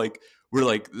it was like, we're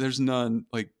like, there's none,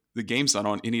 like the game's not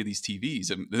on any of these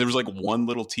TVs. And there was like one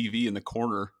little TV in the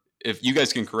corner. If you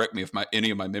guys can correct me if any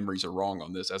of my memories are wrong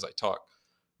on this as I talk.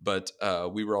 But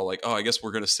we were all like, oh, I guess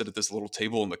we're going to sit at this little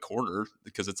table in the corner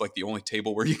because it's like the only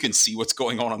table where you can see what's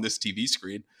going on this TV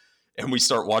screen. And we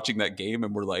start watching that game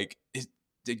and we're like,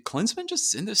 did Klinsmann just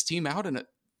send this team out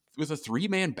with a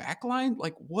 3-man back line?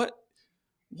 Like what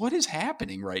is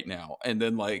happening right now? And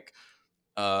then like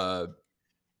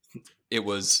it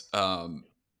was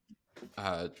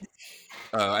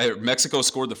Mexico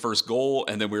scored the first goal,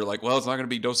 and then we were like, well, it's not going to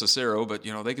be Dos a Cero, but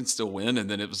they can still win. And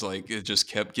then it was like it just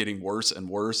kept getting worse and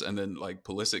worse. And then like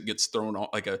Pulisic gets thrown on.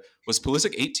 Was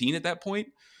Pulisic 18 at that point?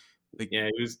 Like, yeah,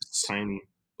 he was tiny.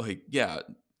 Like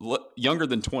younger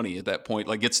than 20 at that point.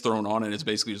 Like gets thrown on, and it's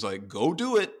basically just like, go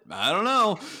do it. I don't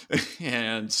know.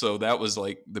 And so that was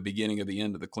like the beginning of the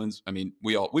end of the cleanse. I mean,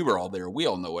 we were all there. We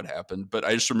all know what happened, but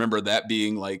I just remember that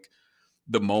being like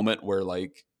the moment where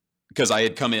like. Because I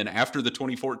had come in after the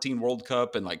 2014 World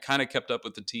Cup and like kind of kept up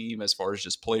with the team as far as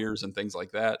just players and things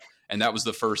like that. And that was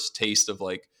the first taste of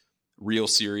like real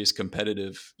serious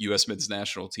competitive U.S. men's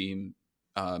national team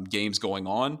games going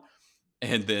on.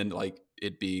 And then like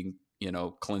it being,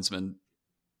 Klinsmann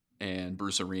and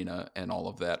Bruce Arena and all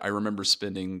of that. I remember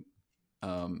spending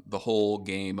the whole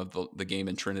game of the game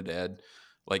in Trinidad,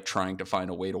 like trying to find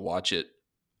a way to watch it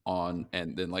on,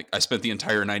 and then like I spent the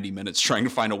entire 90 minutes trying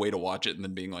to find a way to watch it and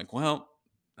then being like, well,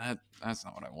 that's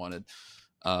not what I wanted.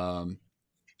 And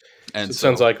it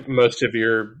sounds like most of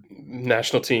your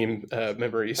national team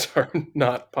memories are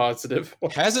not positive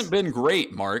ones. Hasn't been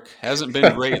great, Mark. Hasn't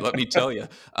been great, let me tell you.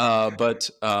 But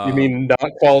you mean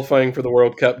not qualifying for the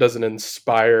World Cup doesn't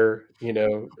inspire,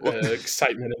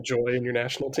 excitement and joy in your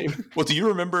national team? Well, do you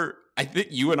remember? I think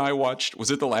you and I watched.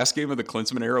 Was it the last game of the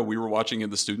Klinsmann era? We were watching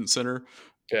in the student center.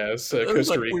 Yeah, it's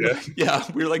Costa Rica.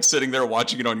 We were like sitting there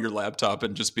watching it on your laptop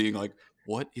and just being like,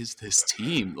 "What is this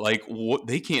team? Like, what?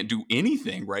 They can't do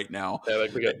anything right now." Yeah,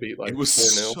 like we got beat. Like it was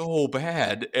 4-0. So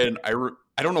bad, and I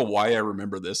don't know why I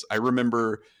remember this. I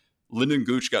remember Lyndon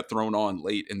Gooch got thrown on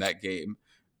late in that game.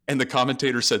 And the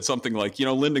commentator said something like,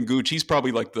 Lyndon Gooch, he's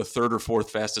probably like the 3rd or 4th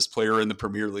fastest player in the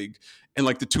Premier League. And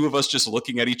like the two of us just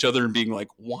looking at each other and being like,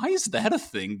 why is that a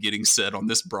thing getting said on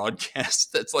this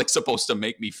broadcast that's like supposed to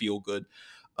make me feel good?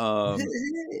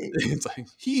 It's like,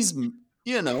 he's, when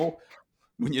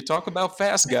you talk about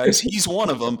fast guys, he's one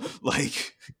of them.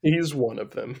 Like he's one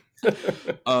of them.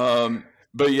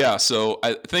 But yeah, so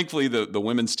thankfully the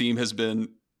women's team has been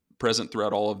present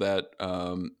throughout all of that.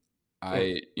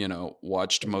 I,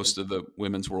 watched most of the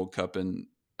Women's World Cup and,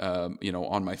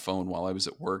 on my phone while I was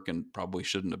at work and probably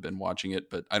shouldn't have been watching it,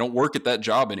 but I don't work at that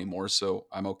job anymore. So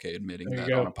I'm okay admitting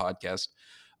that on a podcast.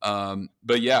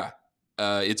 But yeah,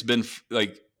 it's been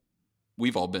like,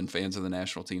 we've all been fans of the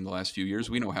national team the last few years.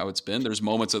 We know how it's been. There's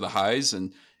moments of the highs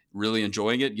and really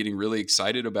enjoying it, getting really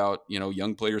excited about,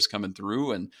 young players coming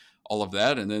through and all of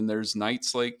that. And then there's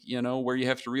nights like, where you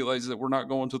have to realize that we're not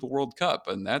going to the World Cup,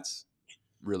 and that's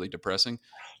really depressing.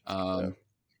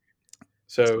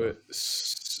 So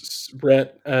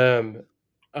Brett,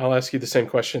 I'll ask you the same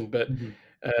question, but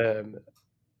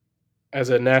as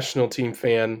a national team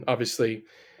fan, obviously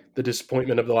the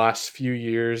disappointment of the last few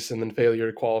years and then failure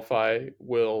to qualify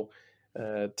will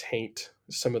taint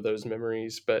some of those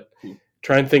memories, but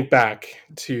try and think back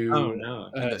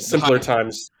to simpler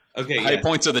times. Okay, high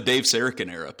points of the Dave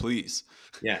Sarachan era, please.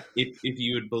 Yeah, if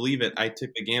you would believe it, I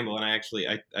took the gamble, and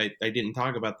I didn't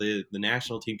talk about the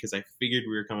national team because I figured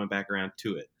we were coming back around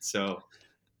to it. So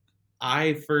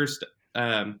I first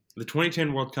the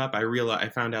 2010 World Cup, I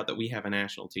found out that we have a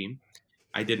national team.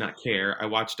 I did not care. I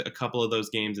watched a couple of those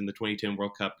games in the 2010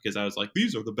 World Cup because I was like,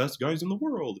 these are the best guys in the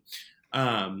world.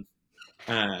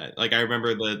 Like I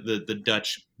remember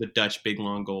the Dutch big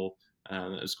long goal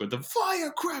that was scored, the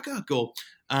firecracker goal.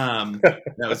 That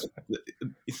was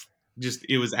just,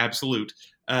 it was absolute.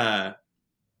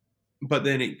 But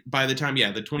then by the time,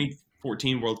 the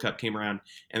 2014 World Cup came around,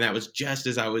 and that was just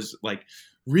as I was like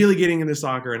really getting into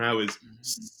soccer, and I was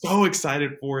so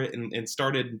excited for it, and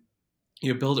started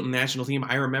build up a national team.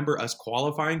 I remember us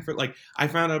qualifying for, like, I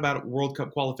found out about World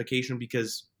Cup qualification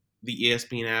because the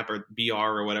ESPN app or BR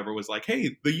or whatever was like,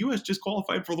 hey, the U.S. just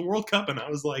qualified for the World Cup. And I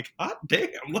was like, hot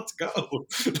damn, let's go.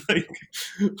 Like,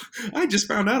 I just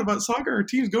found out about soccer. Our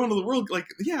team's going to the World. Like,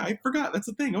 yeah, I forgot. That's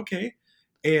the thing. Okay.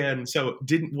 And so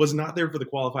was not there for the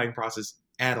qualifying process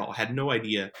at all. Had no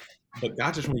idea, but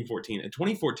got to 2014. And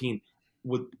 2014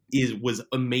 was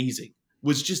amazing.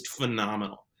 Was just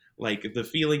phenomenal. Like the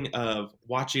feeling of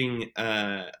watching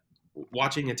a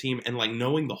team and like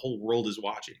knowing the whole world is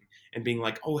watching and being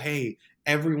like, oh, hey,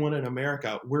 everyone in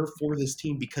America, we're for this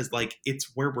team because like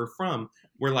it's where we're from.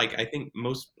 We're like, I think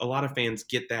a lot of fans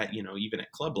get that, even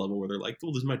at club level where they're like,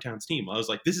 oh, this is my town's team. I was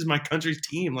like, this is my country's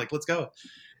team. Like, let's go.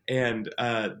 And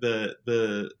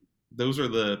those are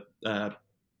the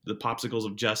Popsicles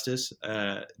of Justice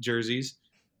jerseys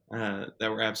that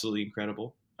were absolutely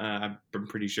incredible. I'm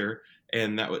pretty sure.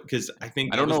 And that was because I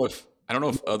think I don't know if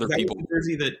other people, the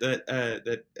jersey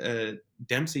that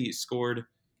Dempsey scored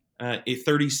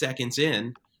 30 seconds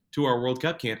in to our World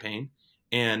Cup campaign,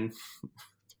 and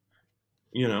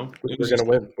we're going to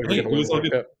win. We're going to win the World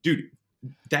Cup, dude.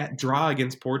 That draw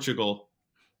against Portugal,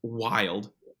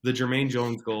 wild. The Jermaine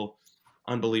Jones goal,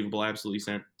 unbelievable, absolutely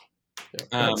sent.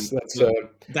 Yeah,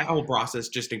 that whole process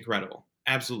just incredible,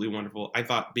 absolutely wonderful. I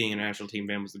thought being a national team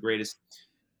fan was the greatest.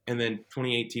 And then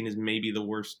 2018 is maybe the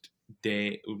worst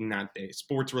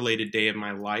sports-related day of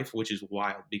my life, which is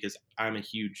wild because I'm a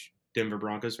huge Denver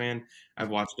Broncos fan. I've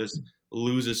watched us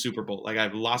lose a Super Bowl. Like,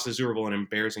 I've lost a Super Bowl in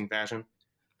embarrassing fashion.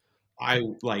 I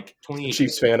like 2018.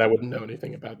 Chiefs fan, I wouldn't know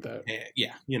anything about that.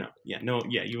 You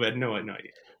had no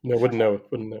idea. No, wouldn't know.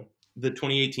 The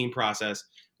 2018 process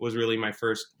was really my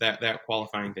first that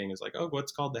qualifying thing. Is like, oh,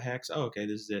 what's called the hex? Oh, okay,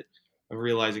 this is it. Of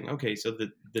realizing, okay, so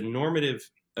the normative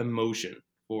emotion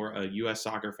for a U.S.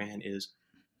 soccer fan is,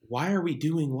 why are we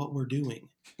doing what we're doing?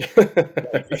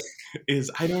 I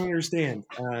don't understand.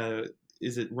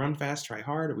 Is it run fast, try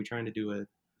hard? Are we trying to do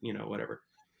whatever?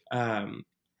 And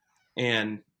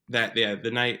that,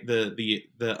 the night,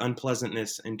 the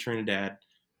unpleasantness in Trinidad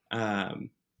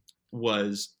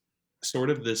was sort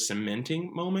of the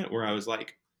cementing moment where I was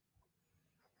like,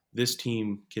 this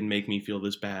team can make me feel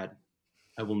this bad.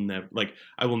 I will never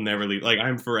leave. Like,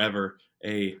 I'm forever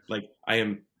I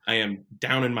am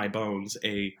down in my bones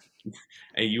a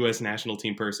U.S. national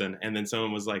team person. And then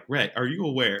someone was like, Rhett, are you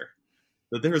aware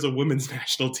that there is a women's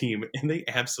national team and they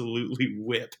absolutely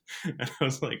whip? And I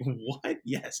was like, what?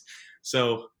 Yes.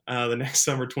 So the next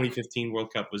summer, 2015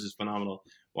 World Cup was just phenomenal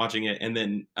watching it. And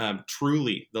then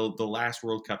truly the last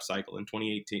World Cup cycle in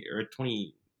 2018 or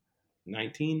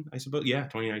 2019, I suppose. Yeah,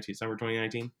 2019, summer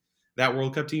 2019. That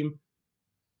World Cup team,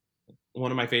 one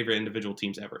of my favorite individual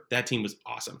teams ever. That team was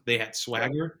awesome. They had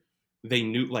swagger. They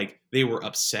knew, like, they were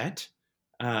upset.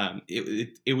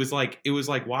 It was like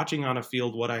watching on a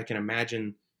field what I can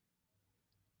imagine.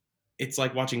 It's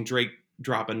like watching Drake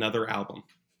drop another album.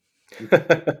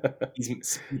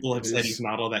 People have said he's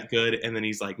not all that good, and then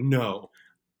he's like, no,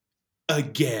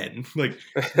 again. Like,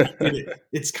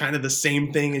 it's kind of the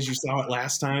same thing as you saw it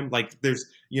last time. Like, there's,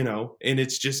 and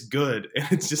it's just good,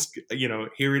 and it's just,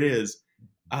 here it is.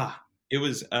 It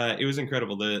was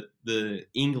incredible. The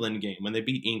England game when they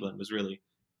beat England was really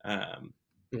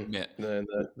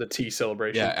the tea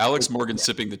celebration. Yeah, Alex Morgan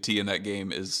sipping the tea in that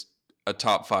game is a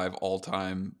top 5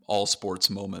 all-time all sports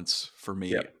moments for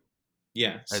me.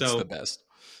 Yeah, that's the best.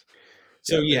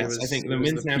 So yes, I think the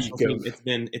men's national team,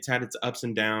 it's had its ups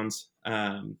and downs,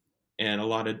 and a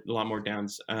lot more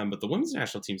downs. But the women's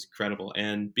national team is incredible,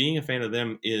 and being a fan of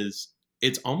them it's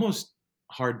almost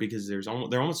hard because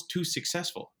they're almost too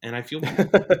successful, and I feel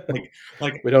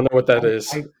like we don't know what that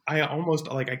is. I almost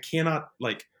I cannot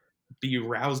be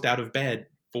roused out of bed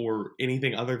for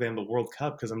anything other than the World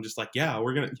Cup because I'm just like,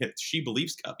 She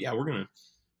Believes Cup, we're gonna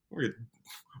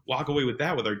walk away with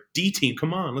that with our D team.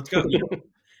 Come on, let's go.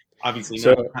 Obviously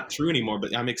not true anymore,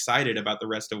 but I'm excited about the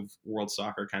rest of world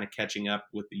soccer kind of catching up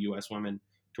with the U.S. women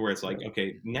to where it's like,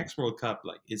 okay, next World Cup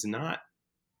is not.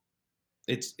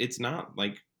 It's not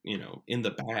like, in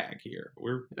the bag here.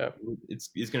 It's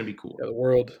going to be cool. Yeah,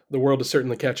 the world is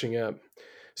certainly catching up.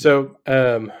 So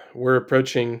we're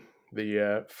approaching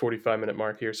the 45-minute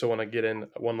mark here. So I want to get in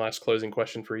one last closing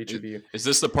question for each of you. Is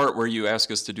this the part where you ask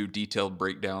us to do detailed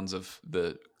breakdowns of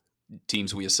the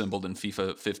teams we assembled in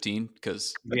FIFA 15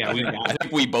 because I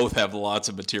think we both have lots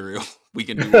of material. We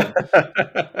can do one.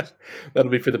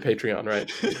 That'll be for the Patreon, right?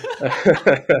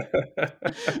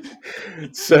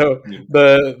 So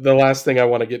the last thing I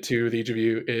want to get to with each of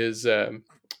you is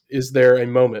there a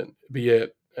moment, be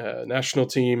it national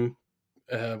team,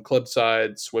 club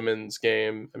sides, women's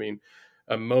game? I mean,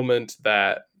 a moment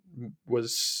that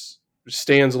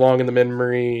stands long in the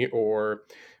memory, or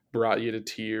brought you to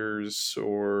tears,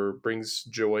 or brings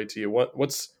joy to you.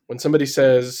 What's when somebody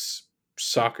says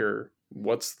soccer?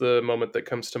 What's the moment that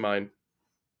comes to mind?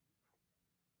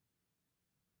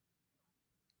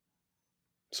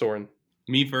 Soren.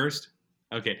 Me first.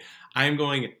 Okay, I'm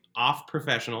going off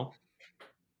professional.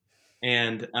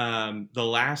 And the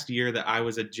last year that I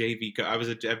was a JV coach, I was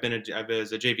a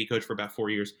JV coach for about 4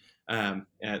 years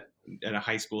at a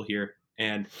high school here,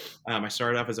 and I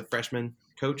started off as a freshman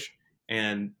coach,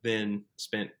 and then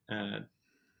spent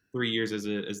 3 years as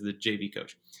the JV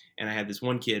coach. And I had this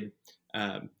one kid.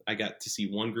 I got to see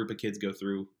one group of kids go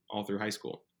through all through high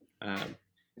school. I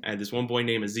had this one boy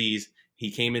named Aziz. He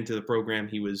came into the program.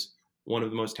 He was one of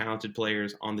the most talented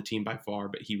players on the team by far,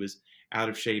 but he was out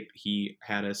of shape. He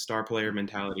had a star player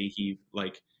mentality. He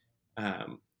like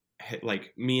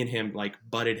me and him like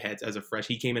butted heads as a fresh.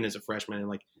 He came in as a freshman, and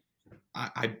like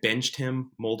I benched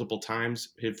him multiple times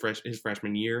his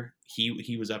freshman year.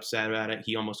 He was upset about it.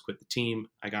 He almost quit the team.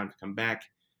 I got him to come back,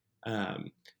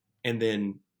 and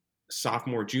then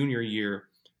sophomore junior year,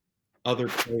 other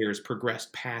players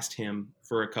progressed past him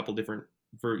for a couple different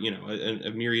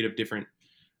a myriad of different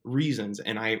reasons,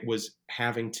 and I was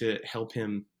having to help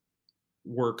him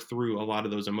work through a lot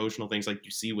of those emotional things like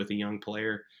you see with a young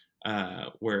player,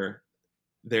 where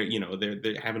they're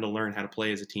having to learn how to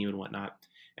play as a team and whatnot.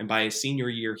 And by his senior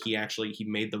year, he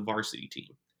made the varsity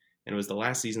team, and it was the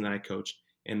last season that I coached.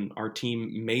 And our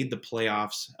team made the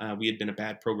playoffs. We had been a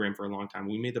bad program for a long time.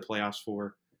 We made the playoffs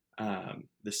for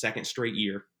the second straight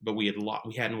year, but we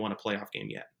hadn't won a playoff game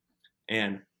yet.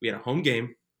 And we had a home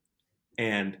game,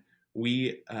 and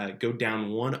we go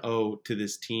down 1-0 to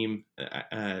this team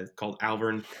called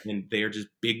Alvern, and they are just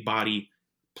big body,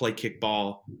 play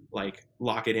kickball, like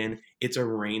lock it in. It's a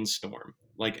rainstorm,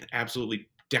 like absolutely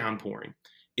downpouring.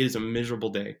 It is a miserable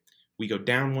day. We go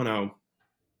down 1-0.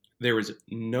 There was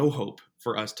no hope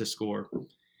for us to score.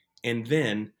 And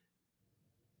then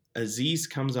Aziz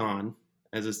comes on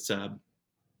as a sub,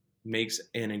 makes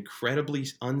an incredibly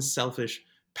unselfish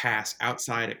pass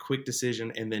outside, a quick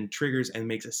decision, and then triggers and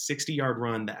makes a 60-yard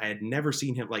run that I had never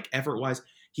seen him, like effort-wise.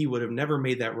 He would have never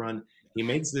made that run. He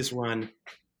makes this run,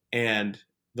 and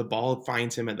the ball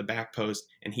finds him at the back post,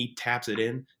 and he taps it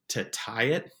in to tie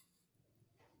it,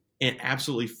 and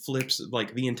absolutely flips,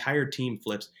 like the entire team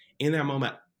flips. In that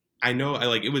moment, I know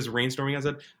it was rainstorming. I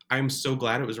said, I'm so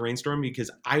glad it was rainstorming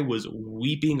because I was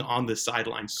weeping on the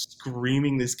sideline,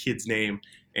 screaming this kid's name,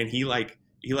 and he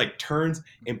turns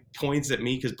and points at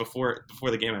me because before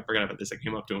the game, I forgot about this. I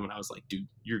came up to him and I was like, dude,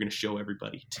 you're going to show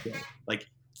everybody today. Like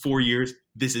 4 years,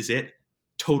 this is it.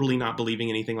 Totally not believing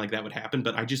anything like that would happen.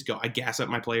 But I gas up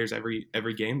my players every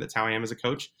game. That's how I am as a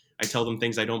coach. I tell them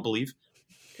things I don't believe.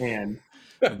 And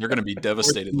they're going to be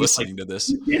devastated listening to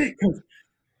this.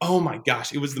 Oh my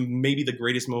gosh, it was maybe the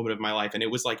greatest moment of my life. And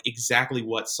it was like exactly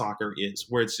what soccer is,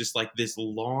 where it's just like this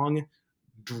long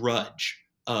drudge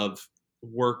of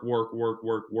work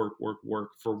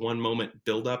for one moment,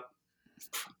 build up.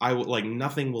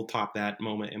 Nothing will top that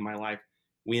moment in my life.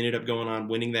 We ended up going on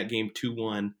winning that game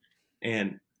 2-1,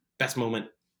 and best moment,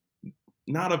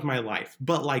 not of my life,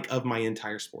 but like of my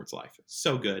entire sports life.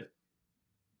 So good.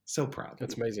 So proud.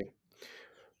 That's amazing.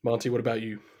 Monte, what about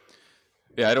you?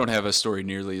 Yeah, I don't have a story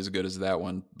nearly as good as that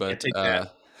one, but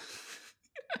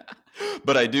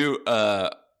but I do.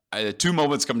 Two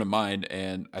moments come to mind,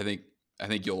 and I think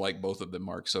you'll like both of them,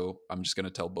 Mark. So I'm just going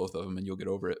to tell both of them, and you'll get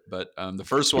over it. But the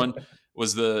first one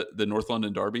was the North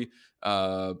London derby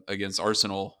against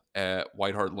Arsenal at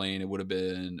White Hart Lane. It would have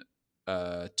been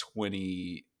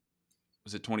 20.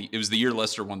 Was it 20? It was the year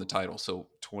Leicester won the title, so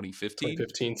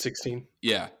 2015, 16.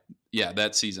 Yeah,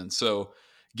 that season. So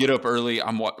get up early.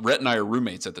 Rhett and I are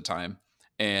roommates at the time.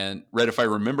 And Rhett, if I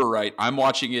remember right, I'm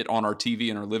watching it on our TV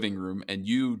in our living room, and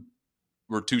you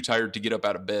were too tired to get up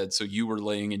out of bed. So you were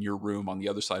laying in your room on the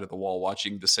other side of the wall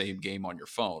watching the same game on your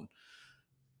phone,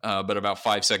 but about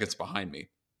 5 seconds behind me.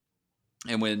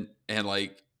 And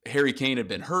Harry Kane had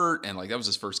been hurt, and like that was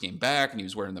his first game back, and he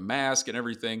was wearing the mask and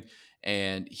everything.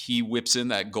 And he whips in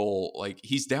that goal. Like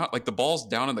he's down, like the ball's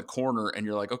down in the corner, and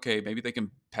you're like, okay, maybe they can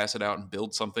pass it out and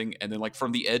build something. And then like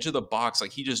from the edge of the box,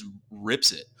 like he just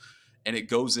rips it and it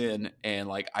goes in. And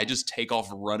like, I just take off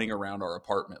running around our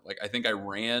apartment. Like I think I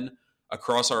ran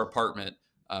across our apartment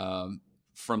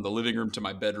from the living room to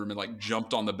my bedroom and like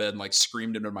jumped on the bed and like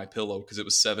screamed into my pillow because it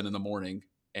was 7 a.m.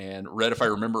 And Red, if I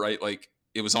remember right, like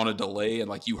it was on a delay and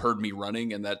like you heard me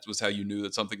running and that was how you knew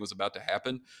that something was about to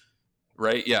happen.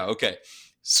 Right? Yeah. Okay.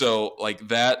 So like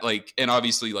that, like, and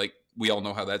obviously like we all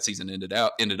know how that season ended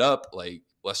up. Like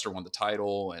Leicester won the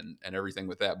title and everything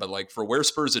with that. But like for where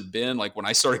Spurs had been, like when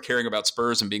I started caring about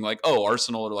Spurs and being like, oh,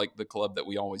 Arsenal are like the club that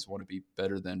we always want to be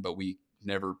better than, but we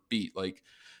never beat. Like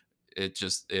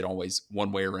it always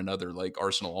one way or another, like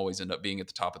Arsenal always end up being at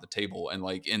the top of the table. And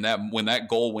like in that, when that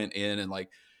goal went in and like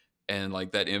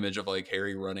that image of like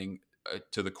Harry running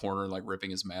to the corner and like ripping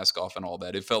his mask off and all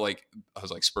that, it felt like I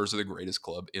was like, Spurs are the greatest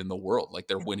club in the world. Like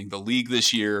they're winning the league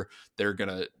this year. They're going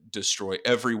to destroy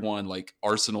everyone. Like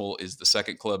Arsenal is the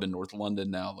second club in North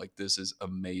London now. Like this is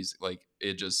amazing. Like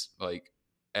it just like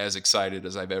as excited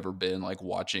as I've ever been, like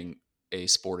watching a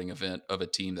sporting event of a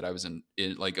team that I was in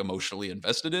like emotionally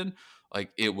invested in. Like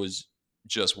it was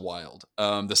just wild.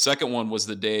 The second one was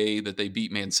the day that they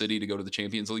beat Man City to go to the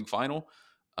Champions League final.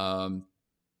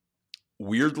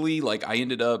 Weirdly, like I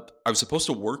was supposed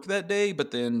to work that day,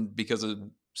 but then because of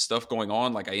stuff going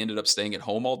on, like I ended up staying at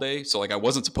home all day. So like I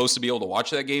wasn't supposed to be able to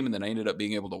watch that game, and then I ended up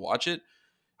being able to watch it.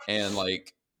 And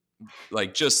like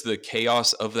just the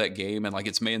chaos of that game, and like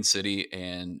it's Man City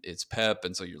and it's Pep,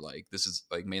 and so you're like, this is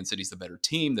like Man City's the better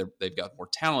team. They've got more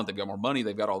talent, they've got more money,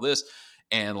 they've got all this,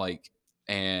 and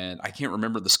I can't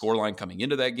remember the scoreline coming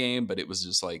into that game, but it was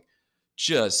just like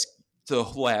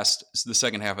the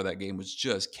second half of that game was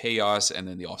just chaos, and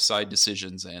then the offside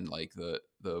decisions and like the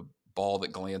ball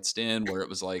that glanced in where it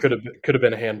was like could have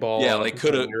been a handball. Yeah, like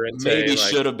could have maybe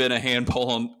should have been a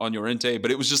handball on Llorente,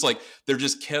 but it was just like there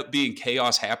just kept being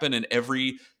chaos happen, and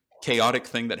every chaotic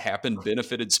thing that happened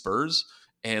benefited Spurs.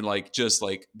 And like just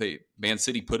like Man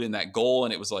City put in that goal,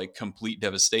 and it was like complete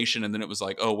devastation. And then it was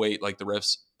like, oh wait, like the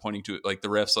refs pointing to it, like the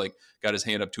refs like got his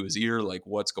hand up to his ear, like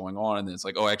what's going on? And then it's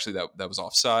like, oh, actually that was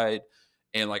offside.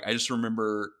 And like I just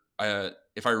remember,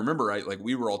 if I remember right, like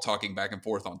we were all talking back and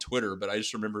forth on Twitter, but I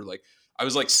just remember like I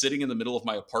was like sitting in the middle of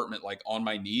my apartment, like on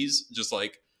my knees, just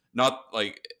like not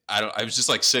like I was just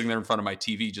like sitting there in front of my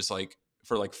TV, just like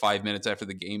for like 5 minutes after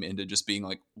the game ended, just being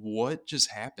like, what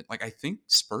just happened? Like I think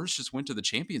Spurs just went to the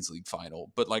Champions League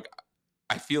final, but like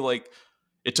I feel like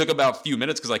it took about a few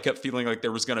minutes because I kept feeling like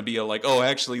there was going to be a like, oh,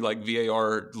 actually, like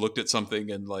VAR looked at something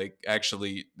and like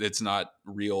actually it's not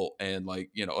real, and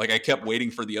like like I kept waiting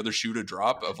for the other shoe to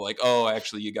drop of like, oh,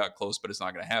 actually you got close, but it's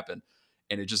not going to happen,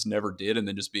 and it just never did. And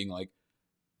then just being like,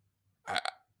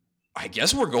 I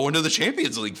guess we're going to the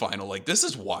Champions League final. Like this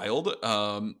is wild. Or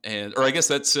I guess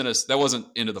that sent us. That wasn't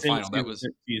into the final. That was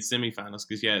the semifinals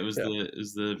because it was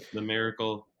the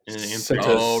miracle.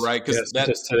 Oh right, because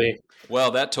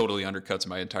well, that totally undercuts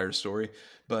my entire story.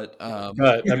 But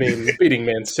I mean, beating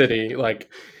Man City,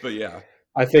 like, but yeah,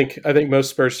 I think most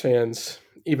Spurs fans,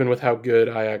 even with how good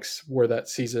Ajax were that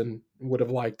season, would have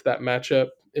liked that matchup.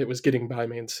 It was getting by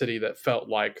Man City that felt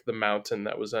like the mountain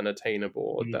that was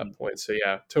unattainable at that point. So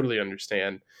yeah, totally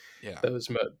understand. Yeah,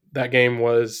 that game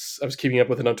was. I was keeping up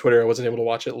with it on Twitter. I wasn't able to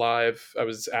watch it live. I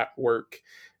was at work,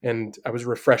 and I was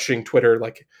refreshing Twitter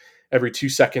like every 2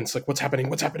 seconds, like what's happening,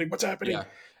 yeah.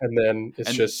 And then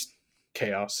it's just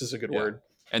chaos is a good word.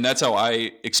 And that's how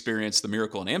I experienced the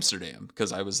miracle in Amsterdam,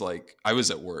 because I was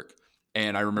at work,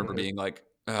 and I remember being like,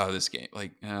 oh, this game,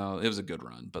 like, oh, it was a good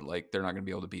run, but like they're not going to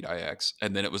be able to beat Ajax.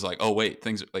 And then it was like, oh wait,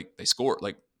 things like they scored,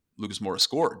 like Lucas Moura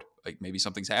scored, like maybe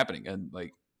something's happening, and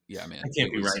like, yeah, man, I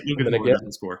can't be right. And then again,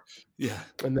 doesn't score. Yeah,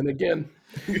 and then again,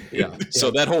 yeah.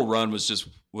 So that whole run was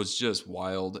just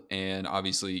wild, and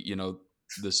obviously,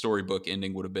 the storybook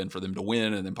ending would have been for them to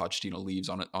win, and then Pochettino leaves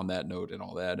on that note and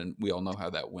all that, and we all know how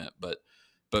that went.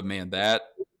 But man, that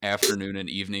afternoon and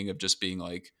evening of just being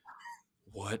like,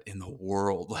 what in the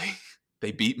world? Like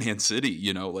they beat Man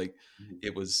City, like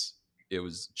it was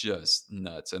just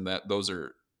nuts. And those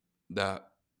are the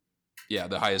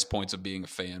highest points of being a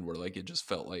fan, where like it just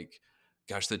felt like,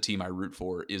 gosh, the team I root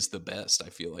for is the best. I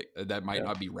feel like that might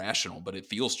not be rational, but it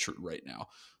feels true right now.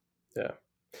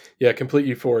 Yeah, complete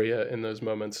euphoria in those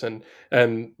moments, and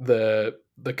the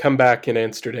comeback in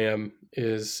Amsterdam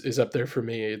is up there for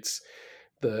me. It's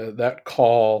that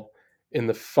call in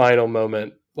the final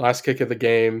moment, last kick of the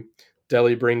game.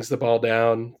 Dele brings the ball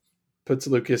down, puts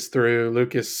Lucas through.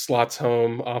 Lucas slots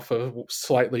home off a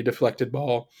slightly deflected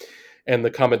ball, and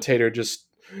the commentator just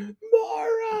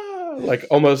Mara, like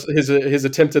almost his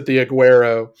attempt at the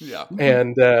Aguero. Yeah,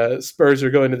 and Spurs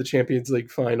are going to the Champions League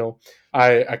final.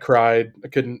 I cried. I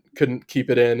couldn't keep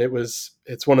it in.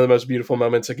 It's one of the most beautiful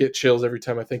moments. I get chills every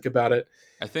time I think about it.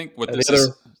 I think what this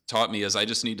has taught me is I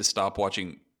just need to stop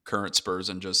watching current Spurs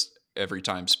and just every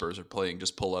time Spurs are playing,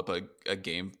 just pull up a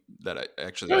game that I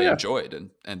enjoyed,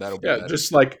 and that'll be better.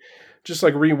 just like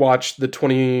rewatch the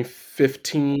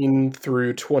 2015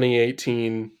 through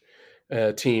 2018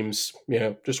 teams.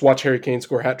 Just watch Harry Kane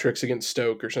score hat tricks against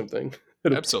Stoke or something.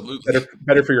 Absolutely,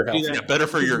 better for your health. Yeah, better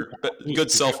for your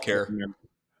good self-care.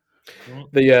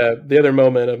 The other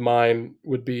moment of mine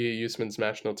would be Usman's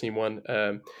national team one.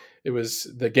 It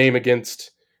was the game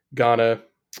against Ghana.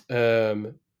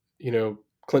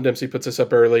 Clint Dempsey puts us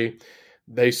up early.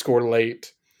 They score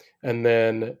late. And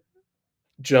then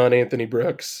John Anthony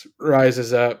Brooks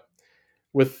rises up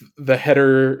with the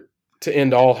header to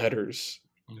end all headers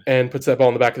and puts that ball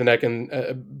in the back of the neck and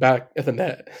back at the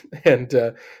net, and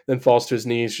then falls to his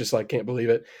knees, just like can't believe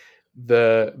it.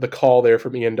 The call there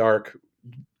from Ian Dark,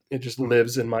 it just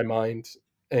lives in my mind.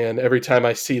 And every time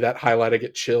I see that highlight, I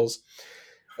get chills.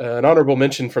 An honorable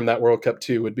mention from that World Cup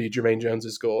too would be Jermaine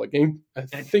Jones's goal. I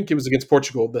think it was against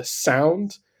Portugal. The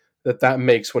sound that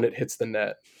makes when it hits the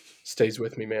net stays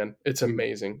with me, man. It's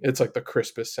amazing. It's like the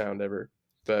crispest sound ever.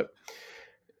 But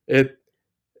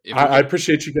I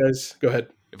appreciate you guys. Go ahead.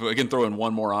 If I can throw in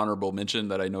one more honorable mention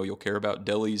that I know you'll care about,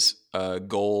 Dele's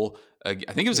goal. I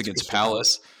think it was against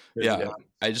Palace. Yeah.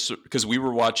 Because we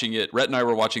were watching it, Rhett and I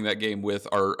were watching that game with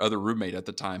our other roommate at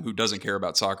the time who doesn't care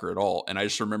about soccer at all. And I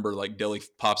just remember like Dele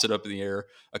pops it up in the air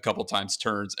a couple times,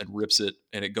 turns and rips it,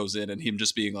 and it goes in, and him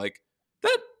just being like,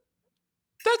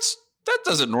 that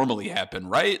doesn't normally happen,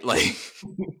 right? Like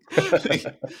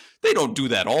they don't do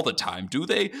that all the time, do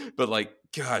they? But like,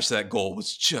 gosh, that goal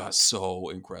was just so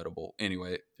incredible.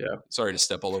 Anyway, yeah. Sorry to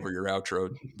step all over your outro,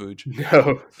 Booj.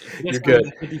 No, you're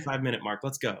good. 55-minute mark.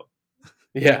 Let's go.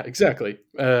 Yeah, exactly.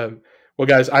 Well,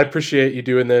 guys, I appreciate you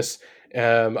doing this.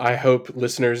 I hope,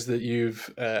 listeners, that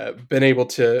you've been able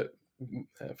to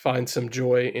find some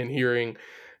joy in hearing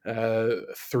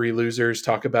three losers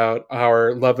talk about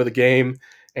our love of the game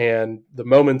and the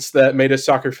moments that made us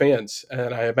soccer fans.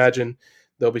 And I imagine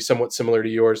they'll be somewhat similar to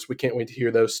yours. We can't wait to hear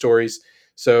those stories.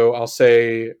 So I'll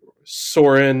say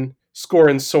Soren,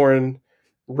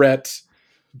 Rhett,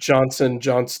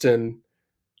 Johnston.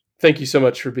 Thank you so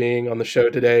much for being on the show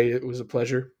today. It was a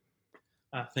pleasure.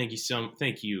 Thank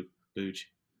you, Booj.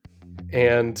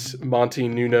 And Monte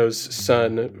Nuno's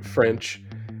son, French.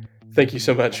 Thank you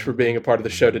so much for being a part of the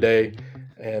show today.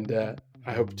 And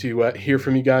I hope to hear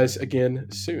from you guys again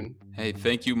soon. Hey,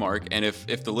 thank you, Mark. And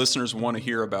if the listeners want to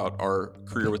hear about our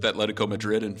career with Atletico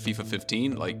Madrid and FIFA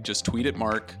 15, like just tweet at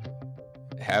Mark,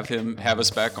 have us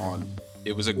back on.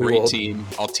 It was a great team.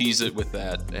 I'll tease it with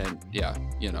that. And yeah,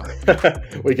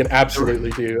 we can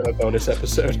absolutely do a bonus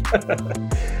episode.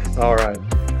 All right.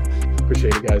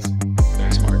 Appreciate it, guys.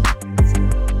 Thanks, Mark.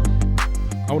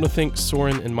 I want to thank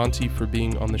Soren and Monte for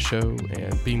being on the show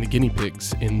and being the guinea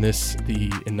pigs in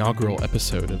the inaugural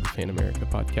episode of the Fan America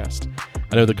podcast.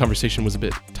 I know the conversation was a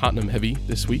bit Tottenham heavy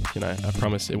this week, and I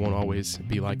promise it won't always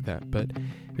be like that. But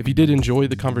if you did enjoy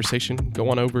the conversation, go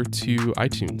on over to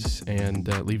iTunes and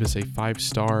leave us a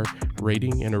 5-star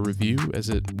rating and a review, as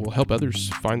it will help others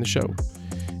find the show.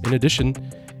 In addition,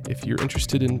 if you're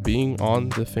interested in being on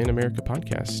the Fan America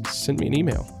podcast, send me an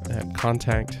email at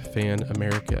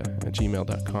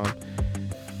contactfanamerica@gmail.com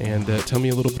and tell me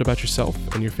a little bit about yourself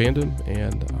and your fandom,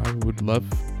 and I would love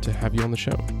to have you on the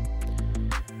show.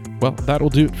 Well, that'll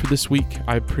do it for this week.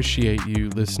 I appreciate you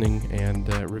listening and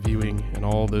reviewing and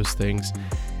all those things.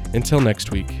 Until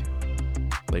next week,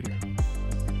 later.